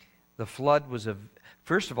 The flood was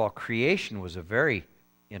first of all, creation was a very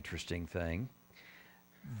interesting thing.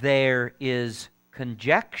 There is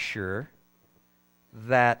conjecture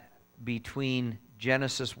that between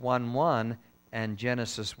Genesis 1:1 and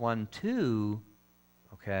Genesis 1:2,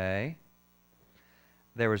 okay,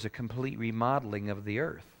 there was a complete remodeling of the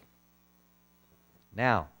earth.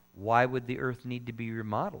 Now, why would the earth need to be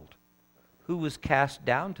remodeled? Who was cast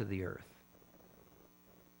down to the earth?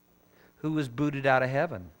 Who was booted out of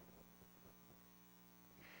heaven?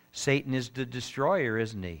 Satan is the destroyer,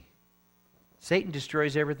 isn't he? Satan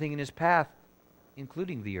destroys everything in his path,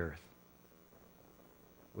 including the earth.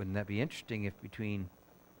 Wouldn't that be interesting if between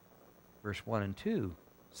verse 1 and 2,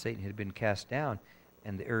 Satan had been cast down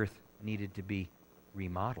and the earth needed to be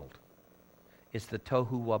remodeled? It's the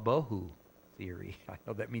tohu wabohu theory. I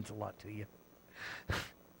know that means a lot to you.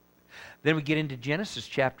 Then we get into Genesis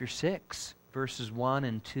chapter 6, verses 1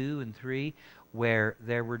 and 2 and 3, where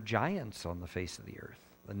there were giants on the face of the earth,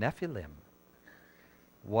 the Nephilim.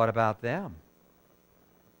 What about them?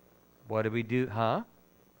 What did we do? Huh?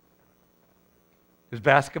 Because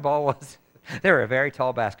basketball was... There were very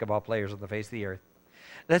tall basketball players on the face of the earth.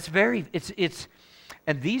 That's very...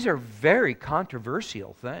 And these are very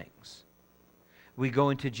controversial things. We go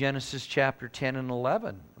into Genesis chapter 10 and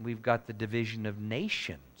 11. And we've got the division of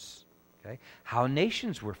nations. Okay? How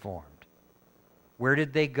nations were formed. Where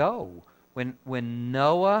did they go? When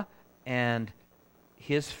Noah and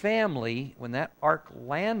his family, when that ark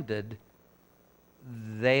landed,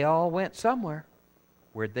 they all went somewhere.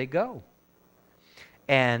 Where'd they go?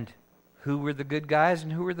 And who were the good guys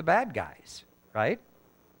and who were the bad guys? Right?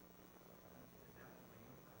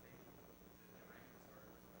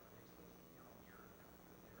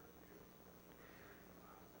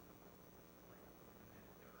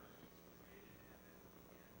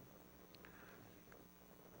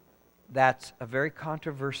 That's a very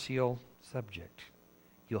controversial subject.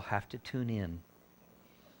 You'll have to tune in.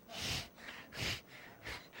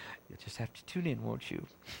 You'll just have to tune in, won't you?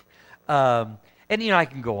 And I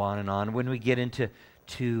can go on and on. When we get into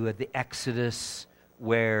the Exodus,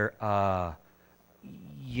 where the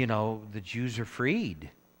Jews are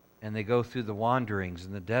freed and they go through the wanderings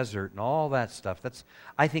in the desert and all that stuff.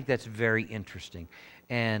 I think that's very interesting.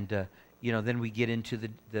 And then we get into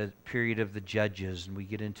the period of the judges, and we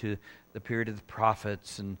get into the period of the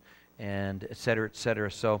prophets, and and et cetera, et cetera.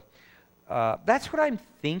 So that's what I'm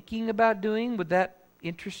thinking about doing. Would that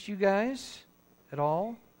interest you guys at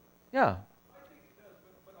all? Yeah. I think it does,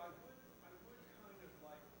 but I would kind of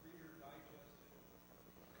like Reader Digest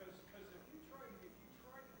it, because if you try to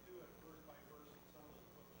do it verse by verse in some of the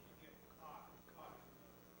books, you get caught in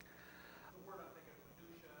the word I'm thinking of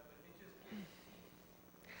minutia, but it just gets.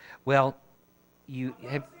 Well, you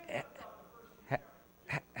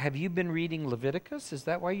have you been reading Leviticus? Is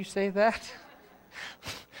that why you say that?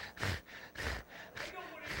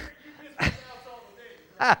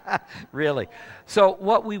 Really? So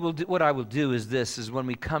what I will do is this: is when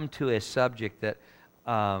we come to a subject that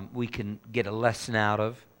we can get a lesson out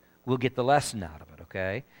of, we'll get the lesson out of it,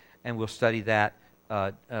 okay? And we'll study that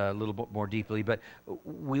a little bit more deeply. But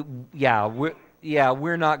we're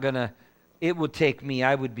not gonna. It would take me.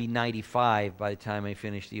 I would be 95 by the time I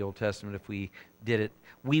finish the Old Testament if we did it.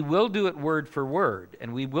 We will do it word for word,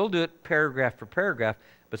 and we will do it paragraph for paragraph.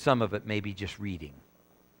 But some of it may be just reading.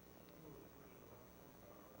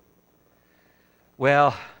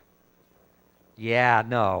 Well, yeah,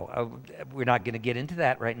 no. We're not going to get into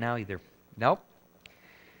that right now either. Nope.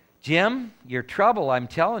 Jim, you're trouble, I'm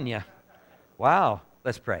telling you. Wow.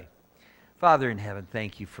 Let's pray. Father in heaven,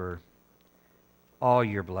 thank you for all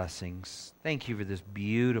your blessings. Thank you for this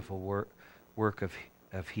beautiful work of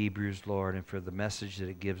Hebrews, Lord, and for the message that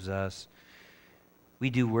it gives us.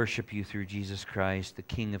 We do worship you through Jesus Christ, the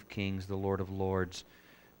King of Kings, the Lord of Lords,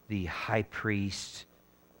 the High Priest.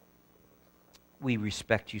 We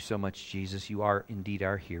respect you so much, Jesus. You are indeed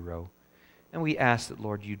our hero. And we ask that,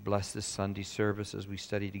 Lord, you'd bless this Sunday service as we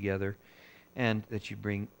study together, and that you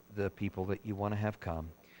bring the people that you want to have come.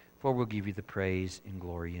 For we'll give you the praise and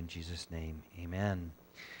glory in Jesus' name. Amen.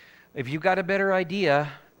 If you've got a better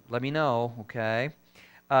idea, let me know, okay?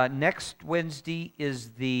 Next Wednesday is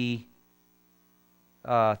the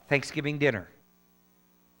Thanksgiving dinner.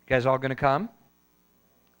 You guys all going to come?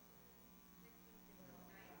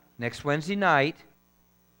 Next Wednesday night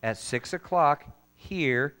at 6 o'clock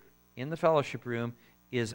here in the fellowship room.